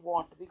don't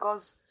want,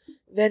 because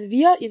when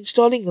we are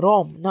installing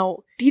ROM,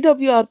 now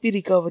TWRP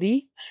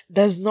recovery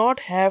does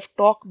not have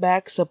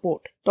TalkBack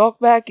support.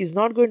 TalkBack is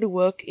not going to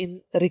work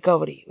in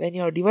recovery. When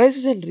your device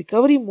is in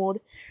recovery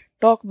mode,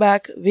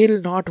 TalkBack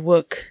will not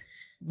work.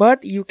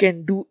 But you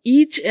can do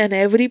each and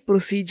every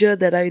procedure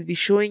that I will be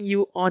showing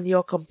you on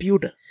your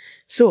computer.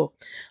 So,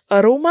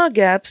 Aroma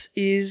Gaps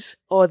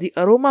or the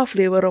Aroma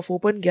flavor of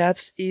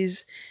OpenGApps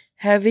is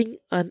having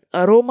an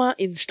Aroma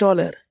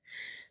installer.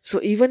 So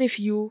even if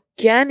you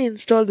can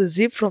install the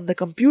zip from the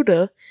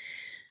computer,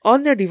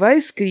 on your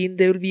device screen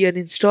there will be an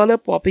installer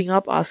popping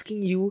up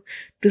asking you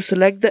to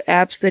select the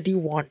apps that you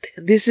want.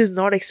 This is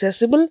not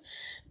accessible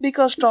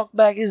because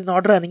TalkBack is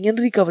not running in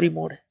recovery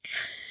mode.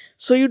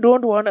 So you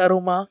don't want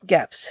Aroma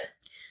Gaps.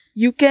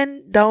 You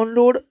can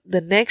download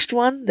the next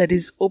one, that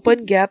is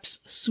OpenGApps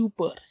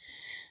Super.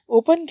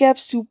 OpenGApps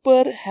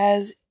Super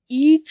has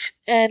each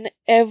and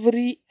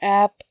every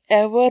app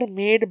ever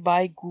made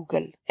by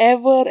Google.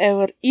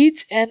 Ever.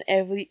 Each and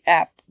every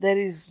app. There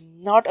is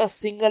not a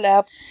single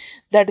app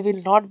that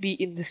will not be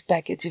in this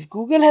package. If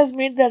Google has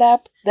made that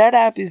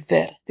app is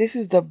there. This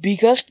is the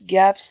biggest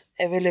Gaps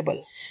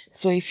available.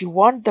 So if you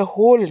want the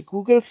whole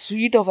Google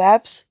suite of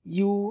apps,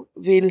 you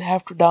will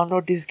have to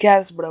download these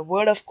Gaps. But a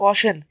word of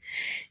caution,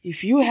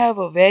 if you have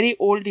a very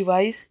old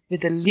device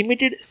with a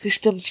limited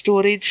system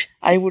storage,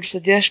 I would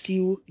suggest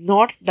you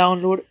not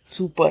download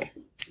Super.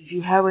 If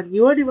you have a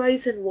newer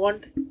device and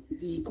want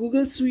the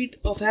Google suite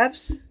of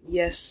apps,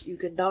 yes, you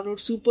can download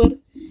Super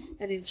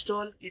and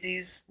install. It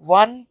is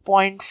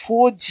 1.4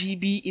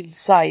 GB in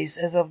size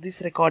as of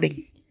this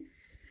recording.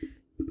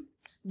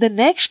 The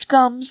next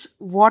comes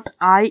what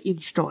I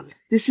install.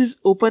 This is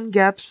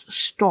OpenGApps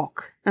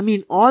Stock.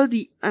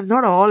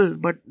 Not all,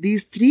 but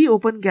these three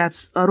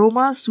OpenGApps,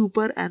 Aroma,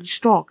 Super and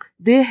Stock,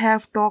 they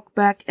have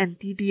TalkBack and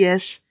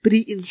TTS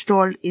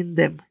pre-installed in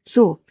them.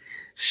 So,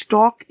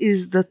 Stock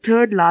is the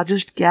third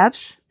largest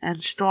Gaps,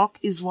 and Stock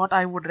is what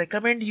I would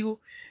recommend you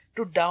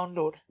to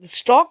download. The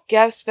Stock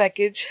Gaps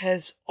package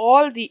has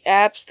all the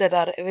apps that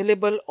are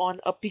available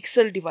on a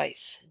Pixel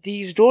device.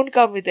 These don't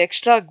come with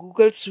extra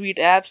Google Suite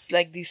apps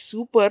like the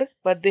Super,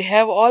 but they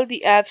have all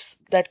the apps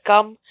that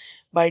come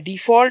by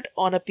default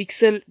on a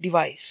Pixel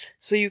device.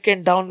 So you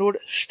can download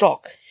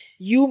Stock.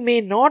 You may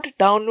not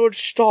download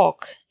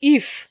Stock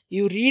if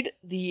you read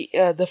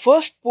the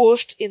first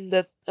post in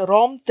the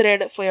ROM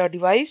thread for your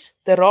device.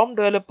 The ROM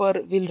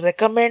developer will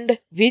recommend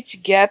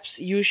which Gaps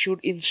you should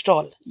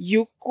install.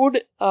 You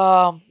could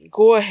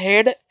go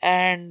ahead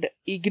and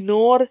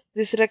ignore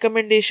this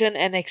recommendation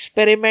and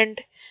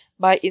experiment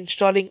by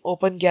installing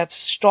OpenGApps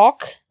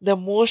Stock. The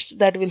most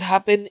that will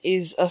happen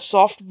is a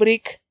soft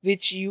brick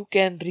which you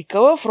can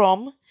recover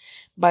from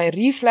by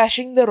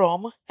reflashing the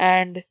ROM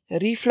and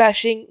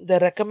reflashing the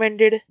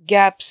recommended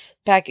Gaps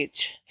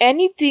package.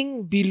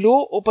 Anything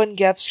below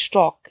OpenGApps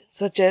Stock,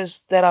 such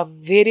as there are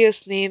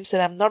various names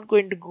and I'm not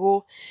going to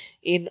go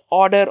in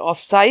order of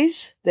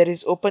size. There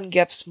is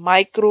OpenGApps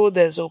Micro,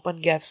 there's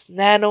OpenGApps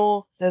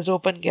Nano, there's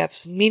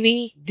OpenGApps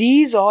Mini.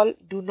 These all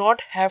do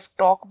not have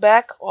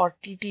TalkBack or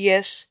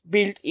TTS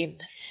built in.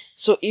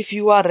 So if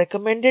you are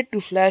recommended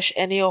to flash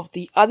any of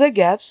the other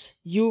Gaps,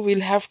 you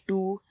will have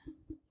to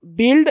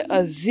build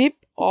a zip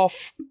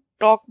of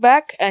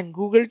TalkBack and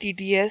Google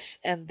TTS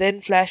and then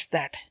flash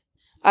that.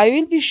 I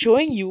will be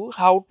showing you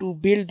how to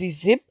build the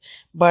zip,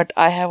 but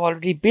I have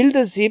already built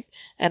the zip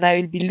and I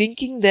will be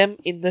linking them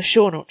in the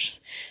show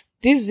notes.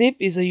 This zip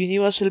is a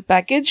universal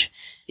package.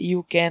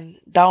 You can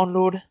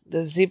download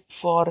the zip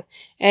for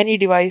any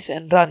device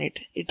and run it.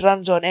 It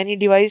runs on any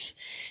device.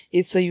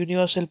 It's a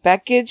universal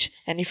package,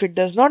 and if it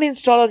does not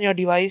install on your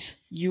device,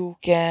 you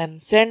can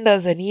send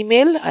us an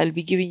email. I'll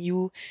be giving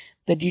you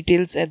the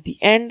details at the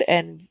end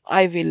and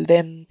I will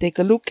then take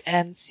a look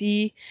and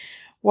see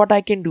what I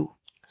can do.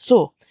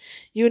 So,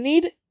 you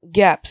need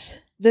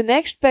Gaps. The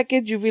next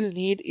package you will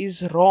need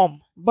is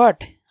ROM.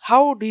 But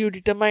how do you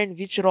determine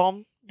which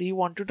ROM do you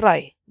want to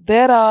try?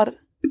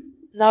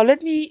 Now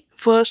let me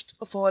first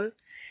of all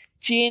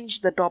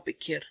change the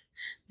topic here.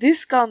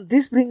 This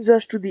brings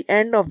us to the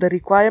end of the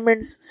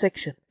requirements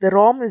section. The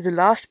ROM is the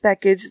last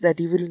package that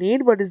you will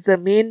need, but is the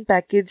main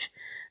package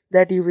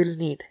that you will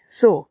need.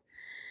 So,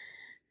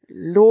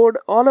 load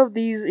all of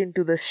these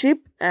into the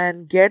ship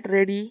and get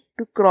ready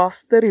to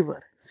cross the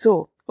river.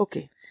 So,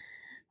 okay,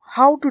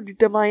 how to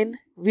determine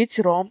which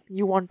ROM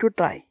you want to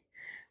try?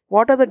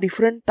 What are the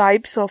different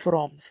types of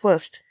ROMs?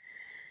 First,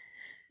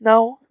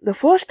 now the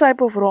first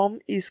type of ROM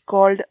is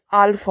called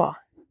Alpha.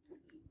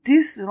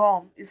 This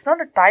ROM is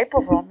not a type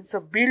of ROM, it's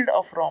a build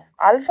of ROM.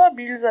 Alpha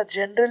builds are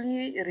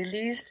generally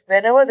released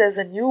whenever there's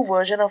a new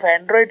version of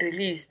Android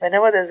released.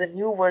 Whenever there's a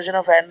new version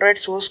of Android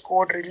source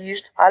code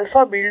released,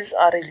 Alpha builds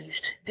are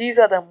released. These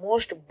are the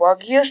most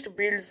buggiest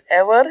builds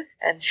ever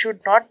and should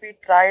not be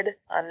tried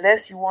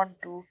unless you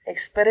want to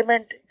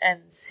experiment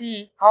and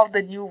see how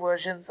the new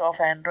versions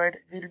of Android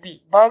will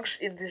be. Bugs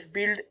in this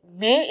build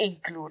may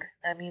include,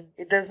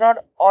 it does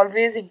not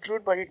always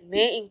include, but it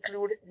may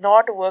include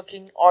not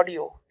working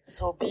audio.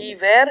 So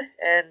beware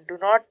and do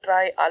not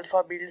try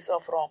alpha builds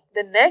of ROM.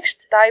 The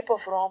next type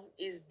of ROM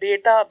is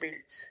beta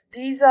builds.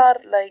 These are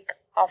like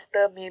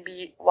after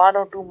maybe 1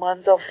 or 2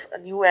 months of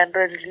new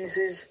Android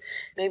releases,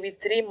 maybe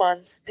 3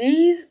 months.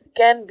 These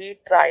can be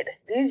tried.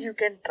 These you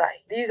can try.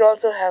 These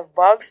also have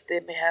bugs. They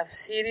may have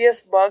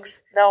serious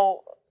bugs.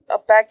 Now, a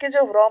package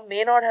of ROM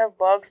may not have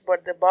bugs,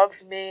 but the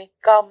bugs may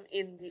come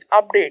in the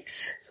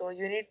updates. So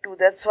you need to,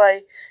 that's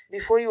why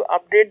before you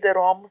update the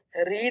ROM,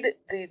 read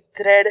the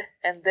thread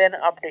and then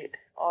update.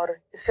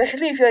 Or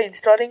especially if you are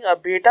installing a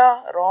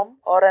beta ROM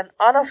or an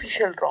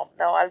unofficial ROM.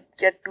 Now I'll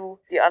get to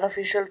the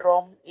unofficial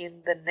ROM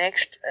in the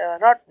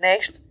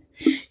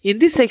in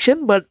this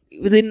section, but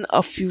within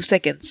a few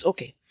seconds.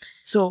 Okay.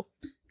 So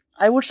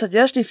I would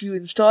suggest if you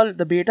install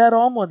the beta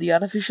ROM or the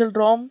unofficial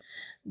ROM,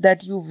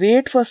 that you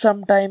wait for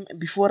some time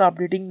before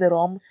updating the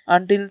ROM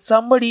until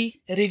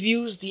somebody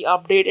reviews the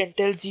update and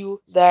tells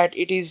you that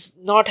it is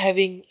not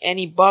having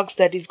any bugs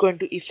that is going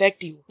to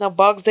affect you. Now,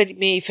 bugs that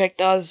may affect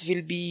us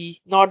will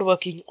be not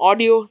working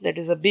audio, that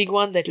is a big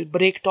one that will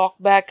break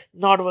talkback,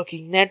 not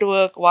working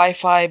network,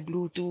 Wi-Fi,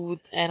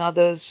 Bluetooth and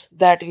others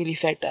that will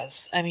affect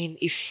us.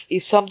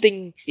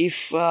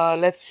 If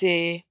let's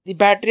say the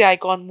battery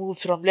icon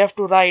moves from left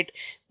to right,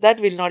 that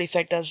will not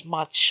affect us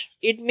much.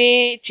 It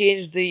may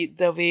change the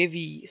way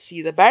we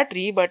see the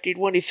battery, but it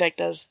won't affect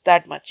us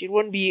that much. It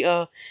won't be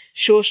a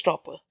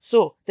showstopper.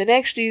 So, the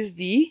next is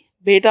the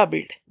beta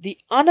build. The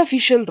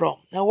unofficial ROM.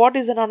 Now, what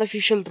is an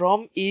unofficial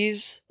ROM?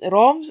 Is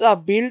ROMs are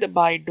built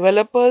by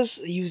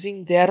developers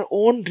using their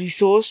own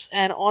resource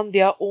and on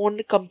their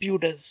own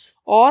computers.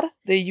 Or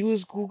they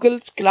use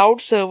Google's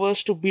cloud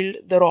servers to build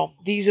the ROM.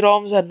 These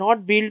ROMs are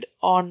not built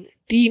on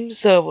team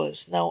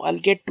servers. Now, I'll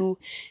get to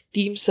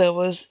team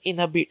servers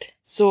in a bit.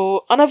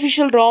 So,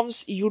 unofficial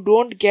ROMs, you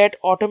don't get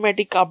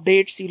automatic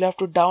updates. You'll have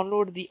to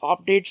download the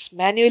updates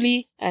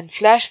manually and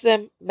flash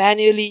them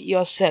manually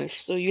yourself.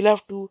 So, you'll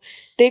have to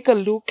take a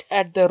look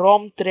at the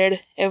ROM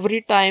thread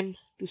every time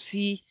to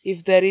see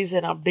if there is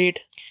an update.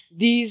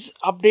 These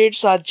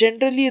updates are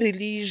generally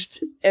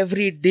released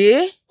every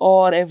day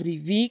or every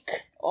week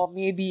or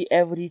maybe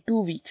every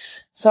 2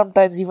 weeks,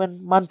 sometimes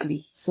even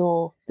monthly.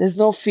 So, there's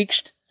no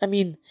fixed,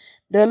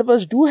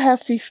 developers do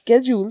have fixed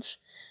schedules,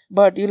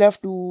 but you'll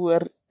have to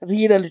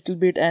read a little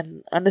bit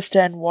and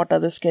understand what are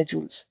the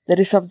schedules. There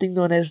is something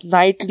known as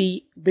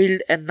nightly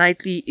build, and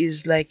nightly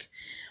is like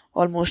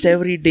almost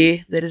every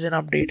day there is an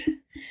update.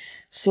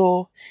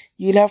 So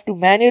you'll have to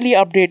manually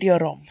update your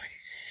ROM.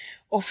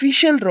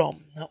 Official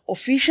ROM. Now,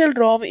 official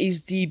ROM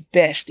is the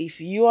best.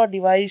 If your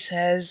device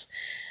has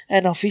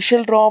an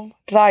official ROM,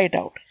 try it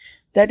out.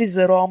 That is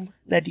the ROM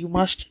that you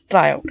must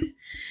try out.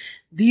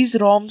 These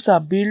ROMs are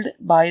built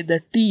by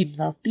the team.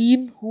 Now,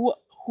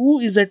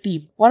 who is a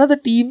team? One of the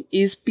team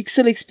is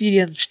Pixel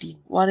Experience team.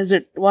 One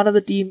of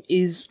the team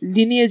is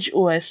Lineage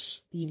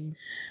OS team.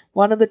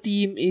 One of the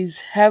team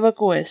is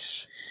Havoc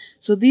OS.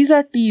 So these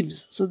are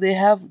teams. So they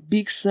have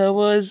big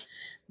servers.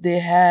 They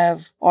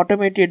have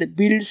automated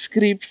build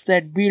scripts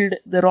that build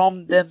the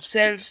ROM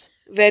themselves.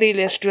 Very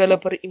less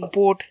developer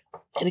import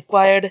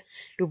required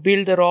to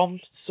build the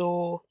ROM.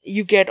 So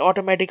you get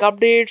automatic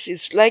updates.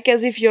 It's like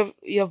as if you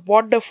have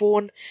bought the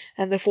phone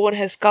and the phone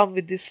has come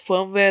with this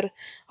firmware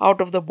out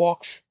of the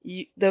box.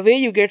 The way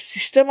you get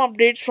system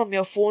updates from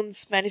your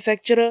phone's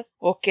manufacturer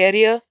or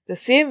carrier, the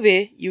same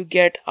way you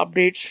get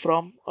updates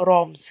from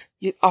ROMs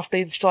after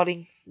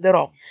installing the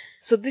ROM.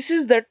 So this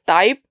is the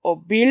type or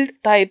build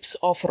types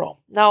of ROM.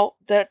 Now,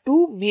 the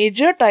two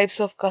major types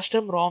of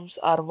custom ROMs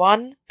are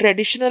one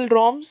traditional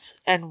ROMs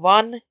and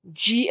one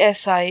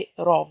GSI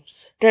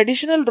ROMs.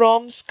 Traditional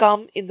ROMs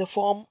come in the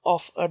form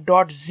of a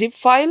 .zip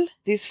file.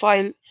 This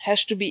file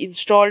has to be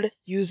installed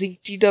using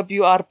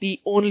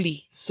TWRP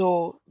only.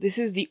 So this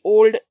is the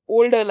older,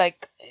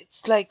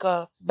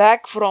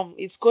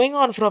 it's going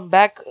on from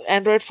back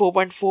Android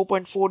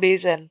 4.4.4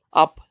 days and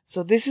up.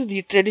 So this is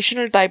the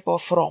traditional type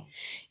of ROM.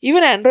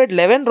 Even Android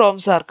 11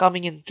 ROMs are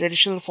coming in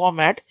traditional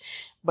format,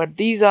 but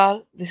this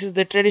is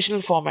the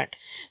traditional format.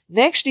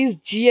 Next is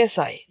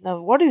GSI. Now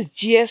what is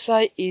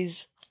GSI?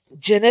 Is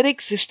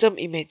generic system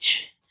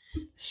image.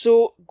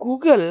 So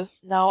Google,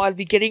 now I'll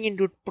be getting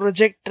into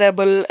Project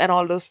Treble and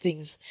all those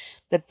things.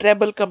 The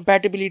Treble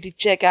compatibility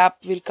check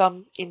app will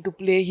come into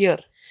play here.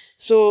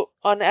 So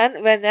when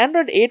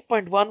Android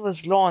 8.1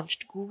 was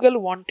launched, Google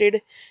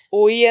wanted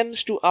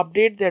OEMs to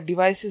update their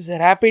devices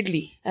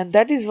rapidly, and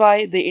that is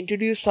why they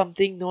introduced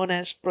something known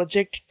as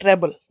Project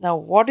Treble. Now,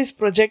 what is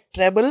Project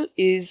Treble?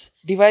 Is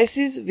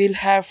devices will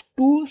have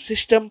two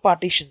system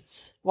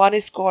partitions. One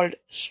is called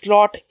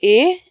slot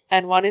A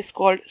and one is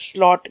called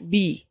slot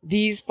B.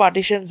 These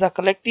partitions are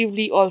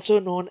collectively also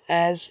known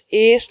as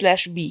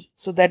A/B.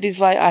 So that is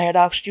why I had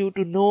asked you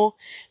to know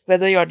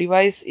whether your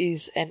device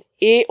is an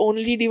A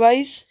only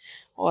device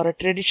or a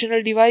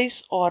traditional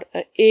device or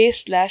a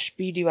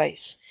A/B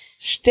device.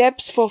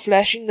 Steps for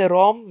flashing the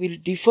ROM will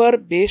differ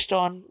based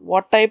on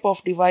what type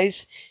of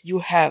device you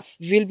have.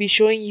 We will be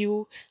showing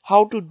you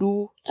how to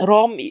do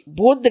ROM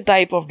both the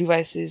type of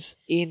devices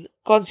in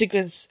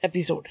consequence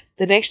episode.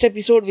 The next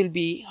episode will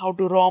be how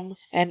to ROM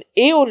an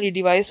A only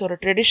device or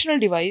a traditional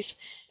device,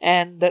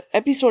 and the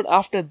episode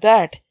after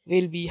that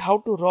will be how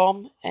to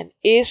ROM an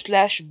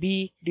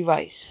A/B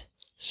device.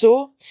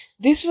 So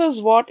this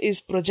was what is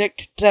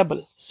Project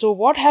Treble. So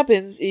what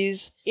happens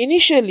is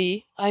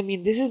initially,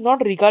 this is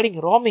not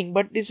regarding ROMing,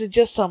 but this is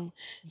just some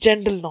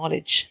general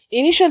knowledge.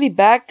 Initially,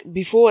 back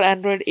before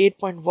Android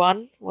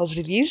 8.1 was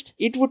released,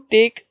 it would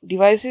take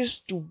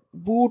devices to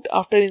boot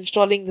after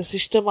installing the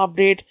system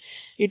update.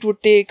 It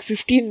would take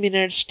 15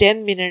 minutes,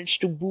 10 minutes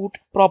to boot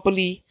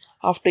properly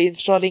after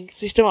installing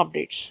system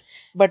updates.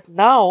 But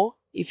now,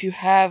 if you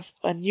have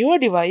a newer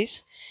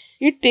device,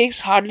 it takes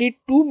hardly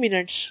 2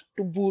 minutes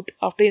to boot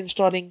after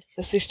installing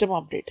the system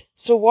update.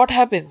 So what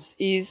happens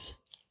is,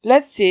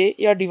 let's say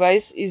your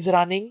device is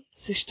running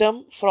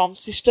system from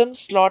system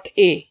slot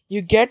A.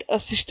 You get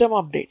a system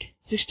update.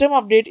 System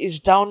update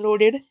is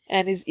downloaded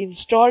and is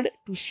installed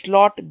to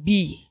slot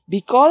B.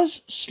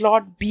 Because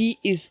slot B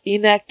is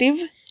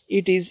inactive,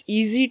 it is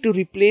easy to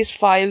replace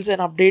files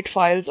and update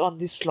files on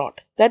this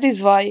slot. That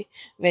is why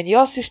when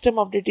your system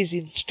update is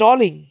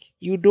installing,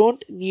 you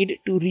don't need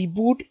to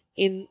reboot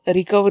in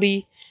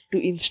recovery to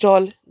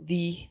install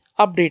the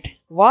update.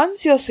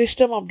 Once your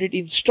system update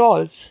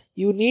installs,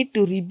 you need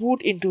to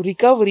reboot into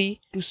recovery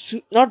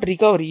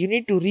you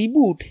need to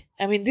reboot.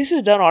 This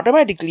is done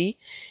automatically.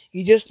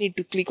 You just need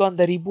to click on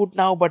the reboot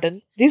now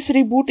button. This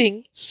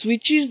rebooting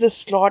switches the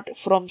slot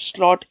from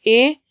slot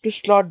A to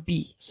slot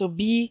B. So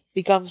B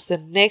becomes the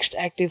next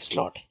active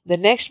slot. The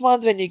next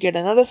month when you get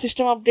another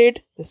system update,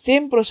 the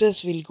same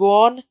process will go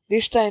on.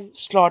 This time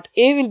slot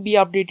A will be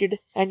updated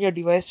and your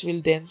device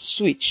will then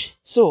switch.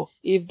 So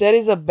if there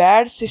is a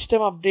bad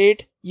system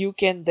update, you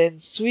can then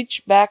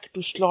switch back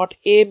to slot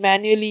A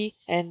manually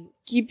and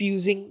keep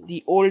using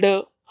the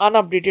older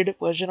unupdated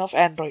version of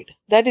Android.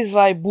 That is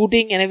why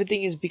booting and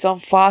everything is become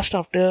fast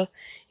after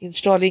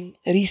installing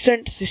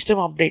recent system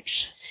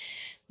updates.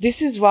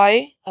 This is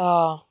why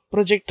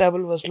Project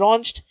Treble was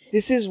launched.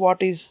 This is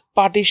what is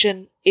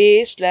partition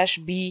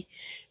A/B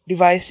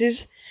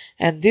devices,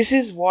 and this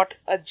is what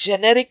a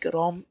generic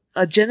ROM,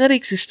 a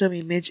generic system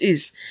image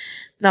is.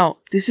 Now,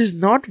 this is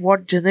not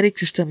what generic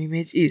system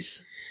image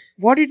is.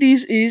 What it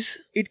is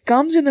it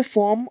comes in the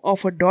form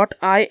of a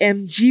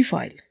 .img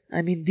file.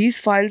 These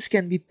files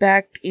can be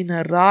packed in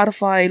a RAR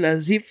file, a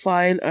zip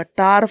file, a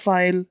tar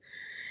file.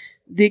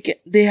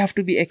 They have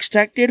to be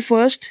extracted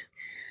first.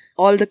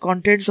 All the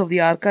contents of the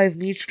archive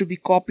needs to be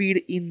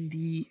copied in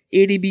the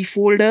ADB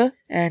folder,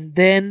 and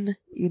then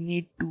it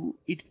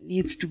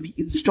needs to be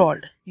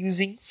installed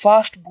using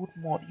fast boot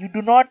mode. You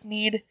do not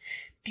need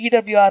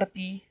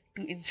TWRP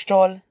to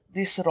install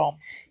this ROM.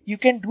 You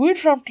can do it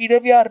from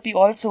TWRP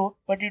also,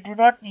 but you do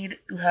not need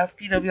to have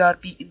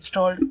TWRP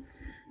installed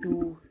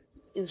to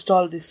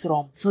install this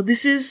ROM. So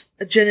this is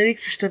a generic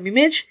system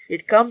image.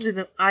 It comes in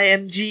an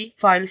IMG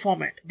file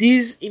format.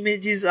 These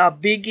images are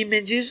big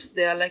images.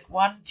 They are like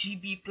 1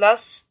 GB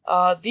plus.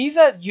 These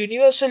are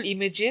universal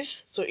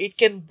images, so it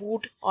can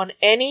boot on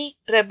any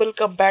Treble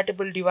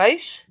compatible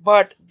device.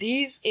 But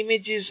these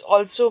images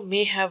also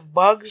may have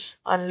bugs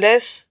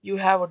unless you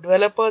have a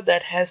developer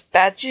that has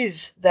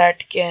patches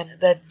that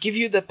give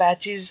you the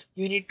patches.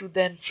 You need to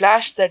then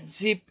flash that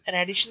zip, an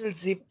additional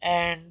zip,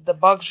 and the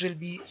bugs will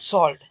be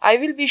solved. I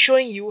will be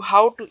showing you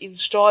how to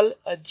install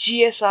a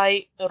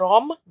GSI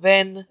ROM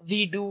when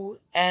we do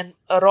a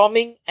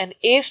ROMing an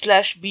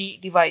A/B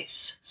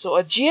device. So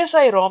a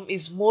GSI ROM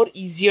is more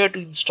easier to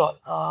install.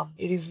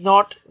 It is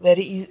not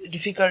very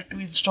difficult to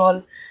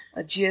install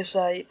a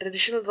GSI.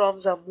 Traditional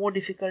ROMs are more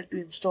difficult to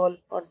install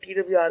on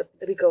TWR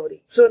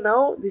recovery. So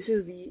now this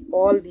is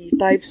all the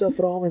types of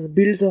ROM and the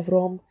builds of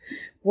ROM.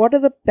 What are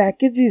the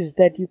packages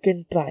that you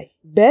can try?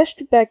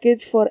 Best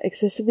package for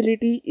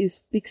accessibility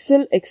is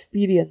Pixel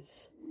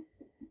Experience.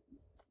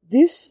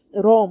 This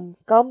ROM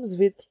comes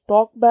with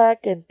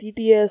TalkBack and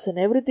TTS and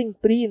everything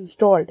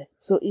pre-installed.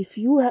 So if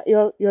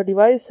your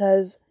device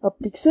has a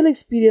Pixel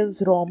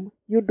Experience ROM,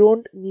 you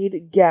don't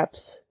need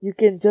gaps. You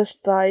can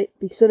just try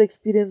Pixel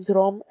Experience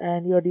ROM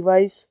and your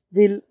device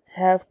will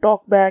have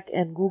TalkBack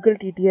and Google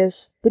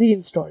TTS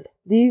pre-installed.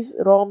 These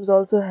ROMs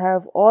also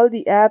have all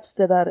the apps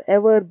that are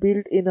ever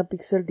built in a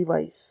Pixel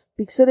device.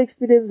 Pixel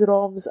Experience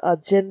ROMs are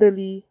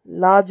generally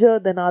larger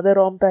than other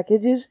ROM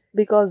packages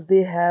because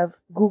they have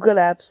Google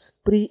apps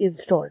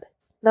pre-installed.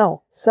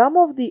 Now, some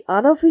of the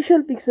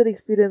unofficial Pixel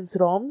Experience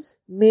ROMs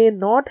may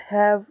not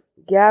have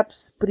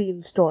gaps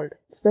pre-installed,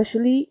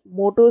 especially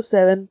Moto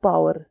 7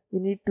 Power. You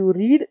need to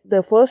read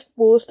the first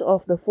post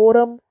of the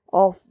forum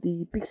of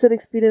the Pixel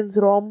Experience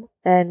ROM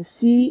and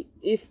see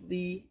if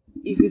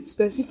it's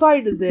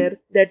specified there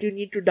that you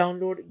need to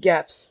download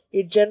gaps.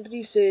 It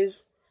generally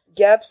says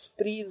gaps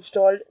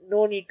pre-installed,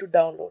 no need to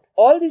download.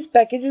 All these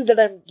packages that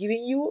I'm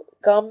giving you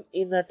come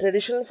in a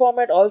traditional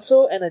format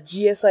also and a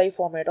GSI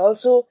format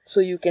also,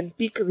 so you can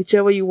pick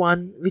whichever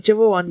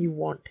one you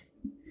want.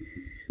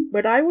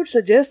 But I would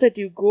suggest that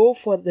you go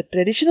for the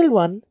traditional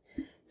one,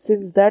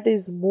 since that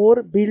is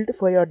more built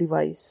for your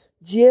device.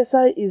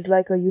 GSI is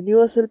like a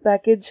universal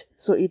package,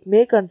 so it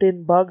may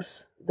contain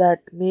bugs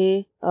that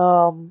may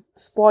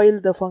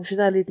spoil the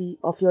functionality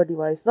of your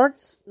device.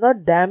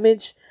 Not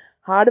damage,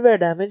 hardware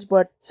damage,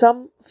 but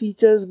some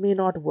features may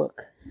not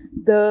work.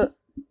 The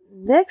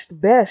next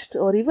best,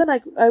 or even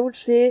I would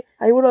say,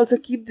 I would also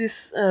keep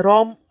this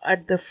ROM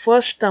at the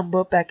first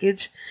number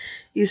package,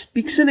 is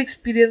Pixel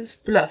Experience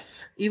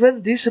Plus.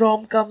 Even this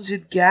ROM comes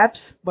with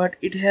gaps, but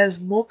it has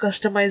more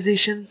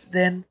customizations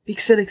than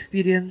Pixel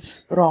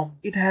Experience ROM.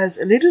 It has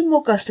a little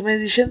more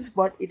customizations,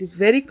 but it is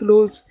very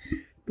close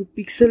to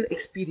Pixel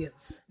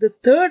Experience. The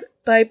third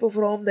type of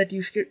ROM that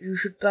you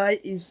should try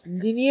is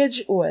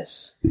Lineage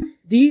OS.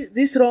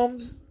 These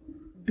ROMs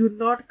do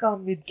not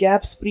come with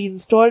gaps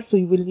pre-installed, so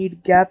you will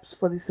need gaps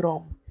for this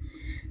ROM.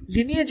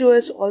 Lineage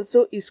OS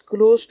also is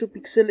close to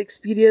Pixel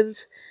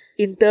Experience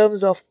in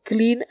terms of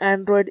clean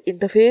Android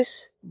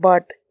interface,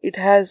 but it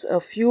has a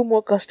few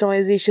more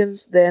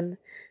customizations than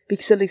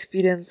Pixel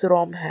Experience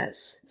ROM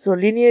has. So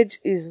Lineage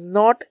is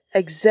not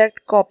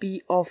exact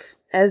copy of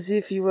as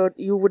if you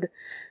would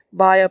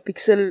buy a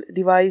Pixel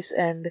device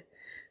and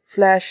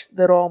flash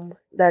the ROM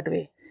that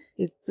way.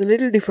 It's a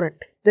little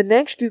different. The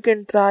next you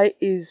can try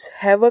is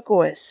Havoc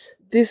OS.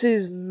 This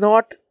is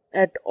not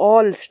at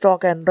all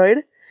stock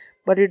Android,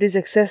 but it is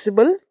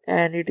accessible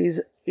and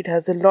it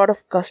has a lot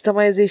of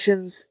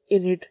customizations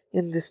in it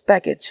in this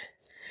package.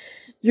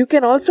 You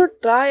can also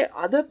try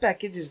other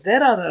packages.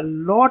 There are a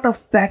lot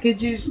of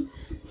packages.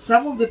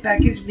 Some of the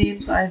package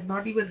names I have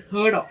not even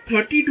heard of.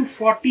 30 to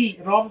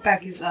 40 ROM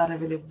packages are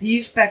available.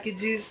 These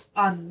packages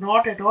are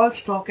not at all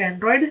stock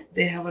Android.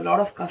 They have a lot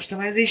of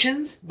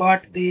customizations,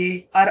 but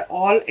they are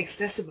all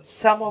accessible.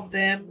 Some of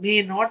them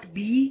may not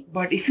be,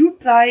 but if you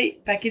try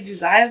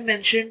packages I have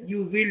mentioned,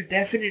 you will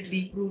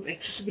definitely improve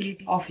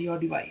accessibility of your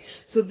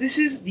device. So this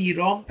is the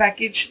ROM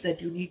package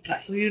that you need to try.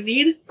 So you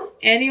need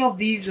any of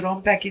these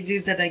ROM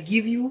packages that I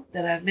give you,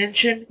 that I've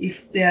mentioned.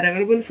 If they are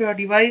available for your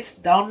device,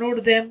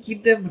 download them,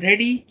 keep them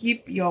ready,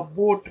 keep your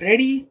boat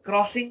ready,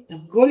 crossing the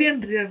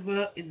Mongolian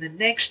River in the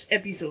next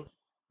episode.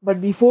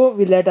 But before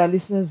we let our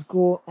listeners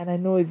go, and I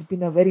know it's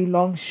been a very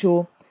long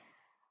show,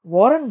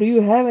 Warren, do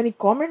you have any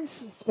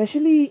comments,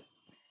 especially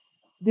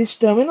this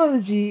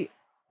terminology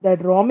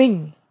that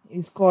roaming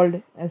is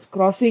called as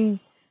crossing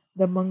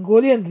the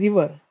Mongolian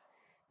River?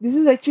 This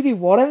is actually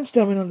Warren's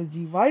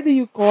terminology. Why do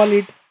you call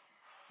it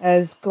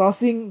as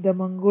crossing the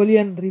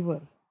Mongolian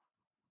River?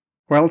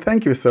 Well,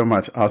 thank you so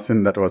much,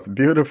 Austin. That was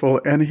beautiful.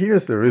 And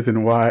here's the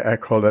reason why I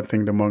call that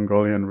thing the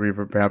Mongolian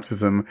River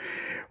Baptism.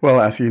 Well,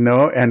 as you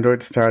know,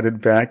 Android started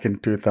back in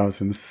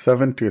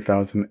 2007,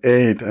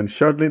 2008, and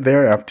shortly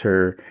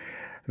thereafter,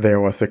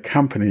 there was a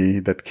company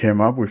that came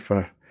up with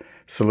a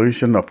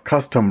solution of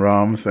custom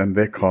ROMs, and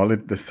they call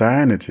it the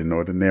Cyanogen,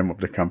 or the name of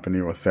the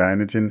company was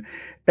Cyanogen,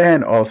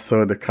 and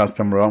also the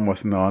custom ROM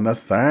was known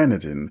as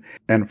Cyanogen.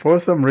 And for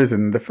some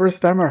reason, the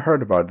first time I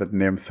heard about that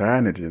name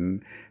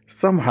Cyanogen,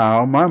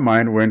 somehow my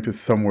mind went to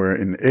somewhere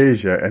in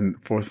Asia, and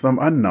for some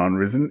unknown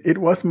reason, it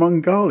was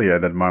Mongolia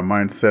that my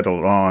mind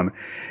settled on.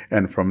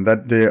 And from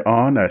that day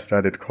on, I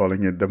started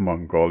calling it the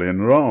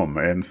Mongolian ROM.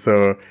 And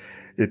so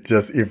it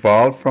just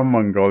evolved from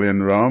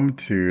Mongolian ROM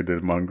to the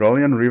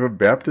Mongolian River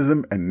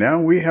Baptism, and now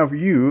we have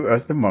you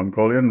as the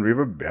Mongolian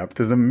River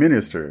Baptism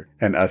Minister.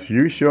 And as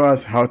you show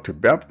us how to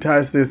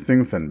baptize these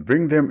things and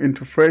bring them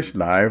into fresh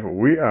life,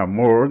 we are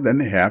more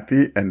than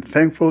happy and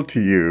thankful to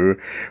you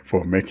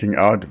for making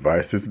our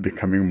devices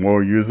becoming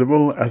more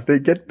usable as they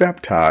get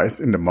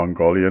baptized in the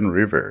Mongolian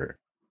River.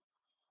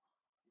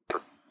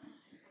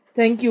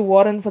 Thank you,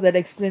 Warren, for that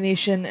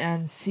explanation,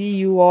 and see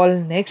you all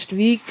next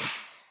week.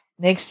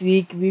 Next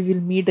week, we will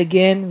meet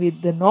again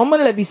with the normal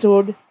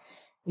episode.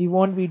 We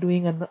won't be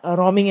doing a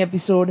roaming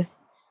episode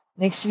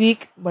next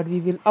week, but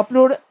we will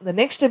upload the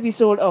next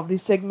episode of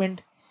this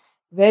segment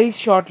very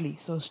shortly.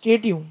 So stay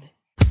tuned.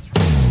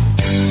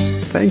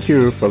 Thank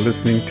you for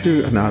listening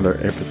to another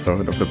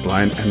episode of the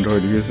Blind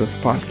Android Users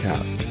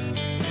Podcast.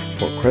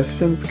 For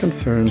questions,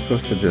 concerns, or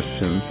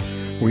suggestions,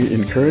 we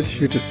encourage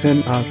you to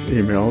send us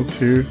email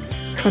to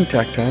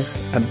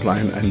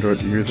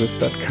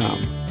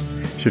contact@blindandroidusers.com.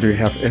 Should you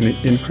have any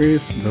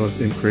inquiries, those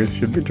inquiries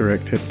should be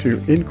directed to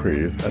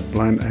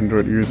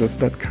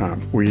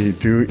inquiries@blindandroidusers.com. We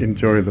do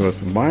enjoy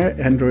those My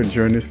Android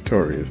Journey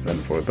stories, and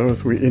for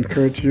those, we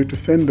encourage you to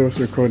send those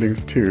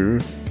recordings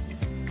to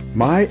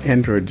My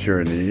Android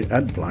Journey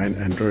at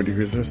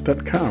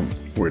blindandroidusers.com.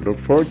 We look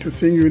forward to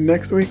seeing you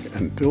next week.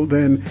 Until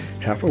then,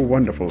 have a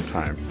wonderful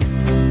time.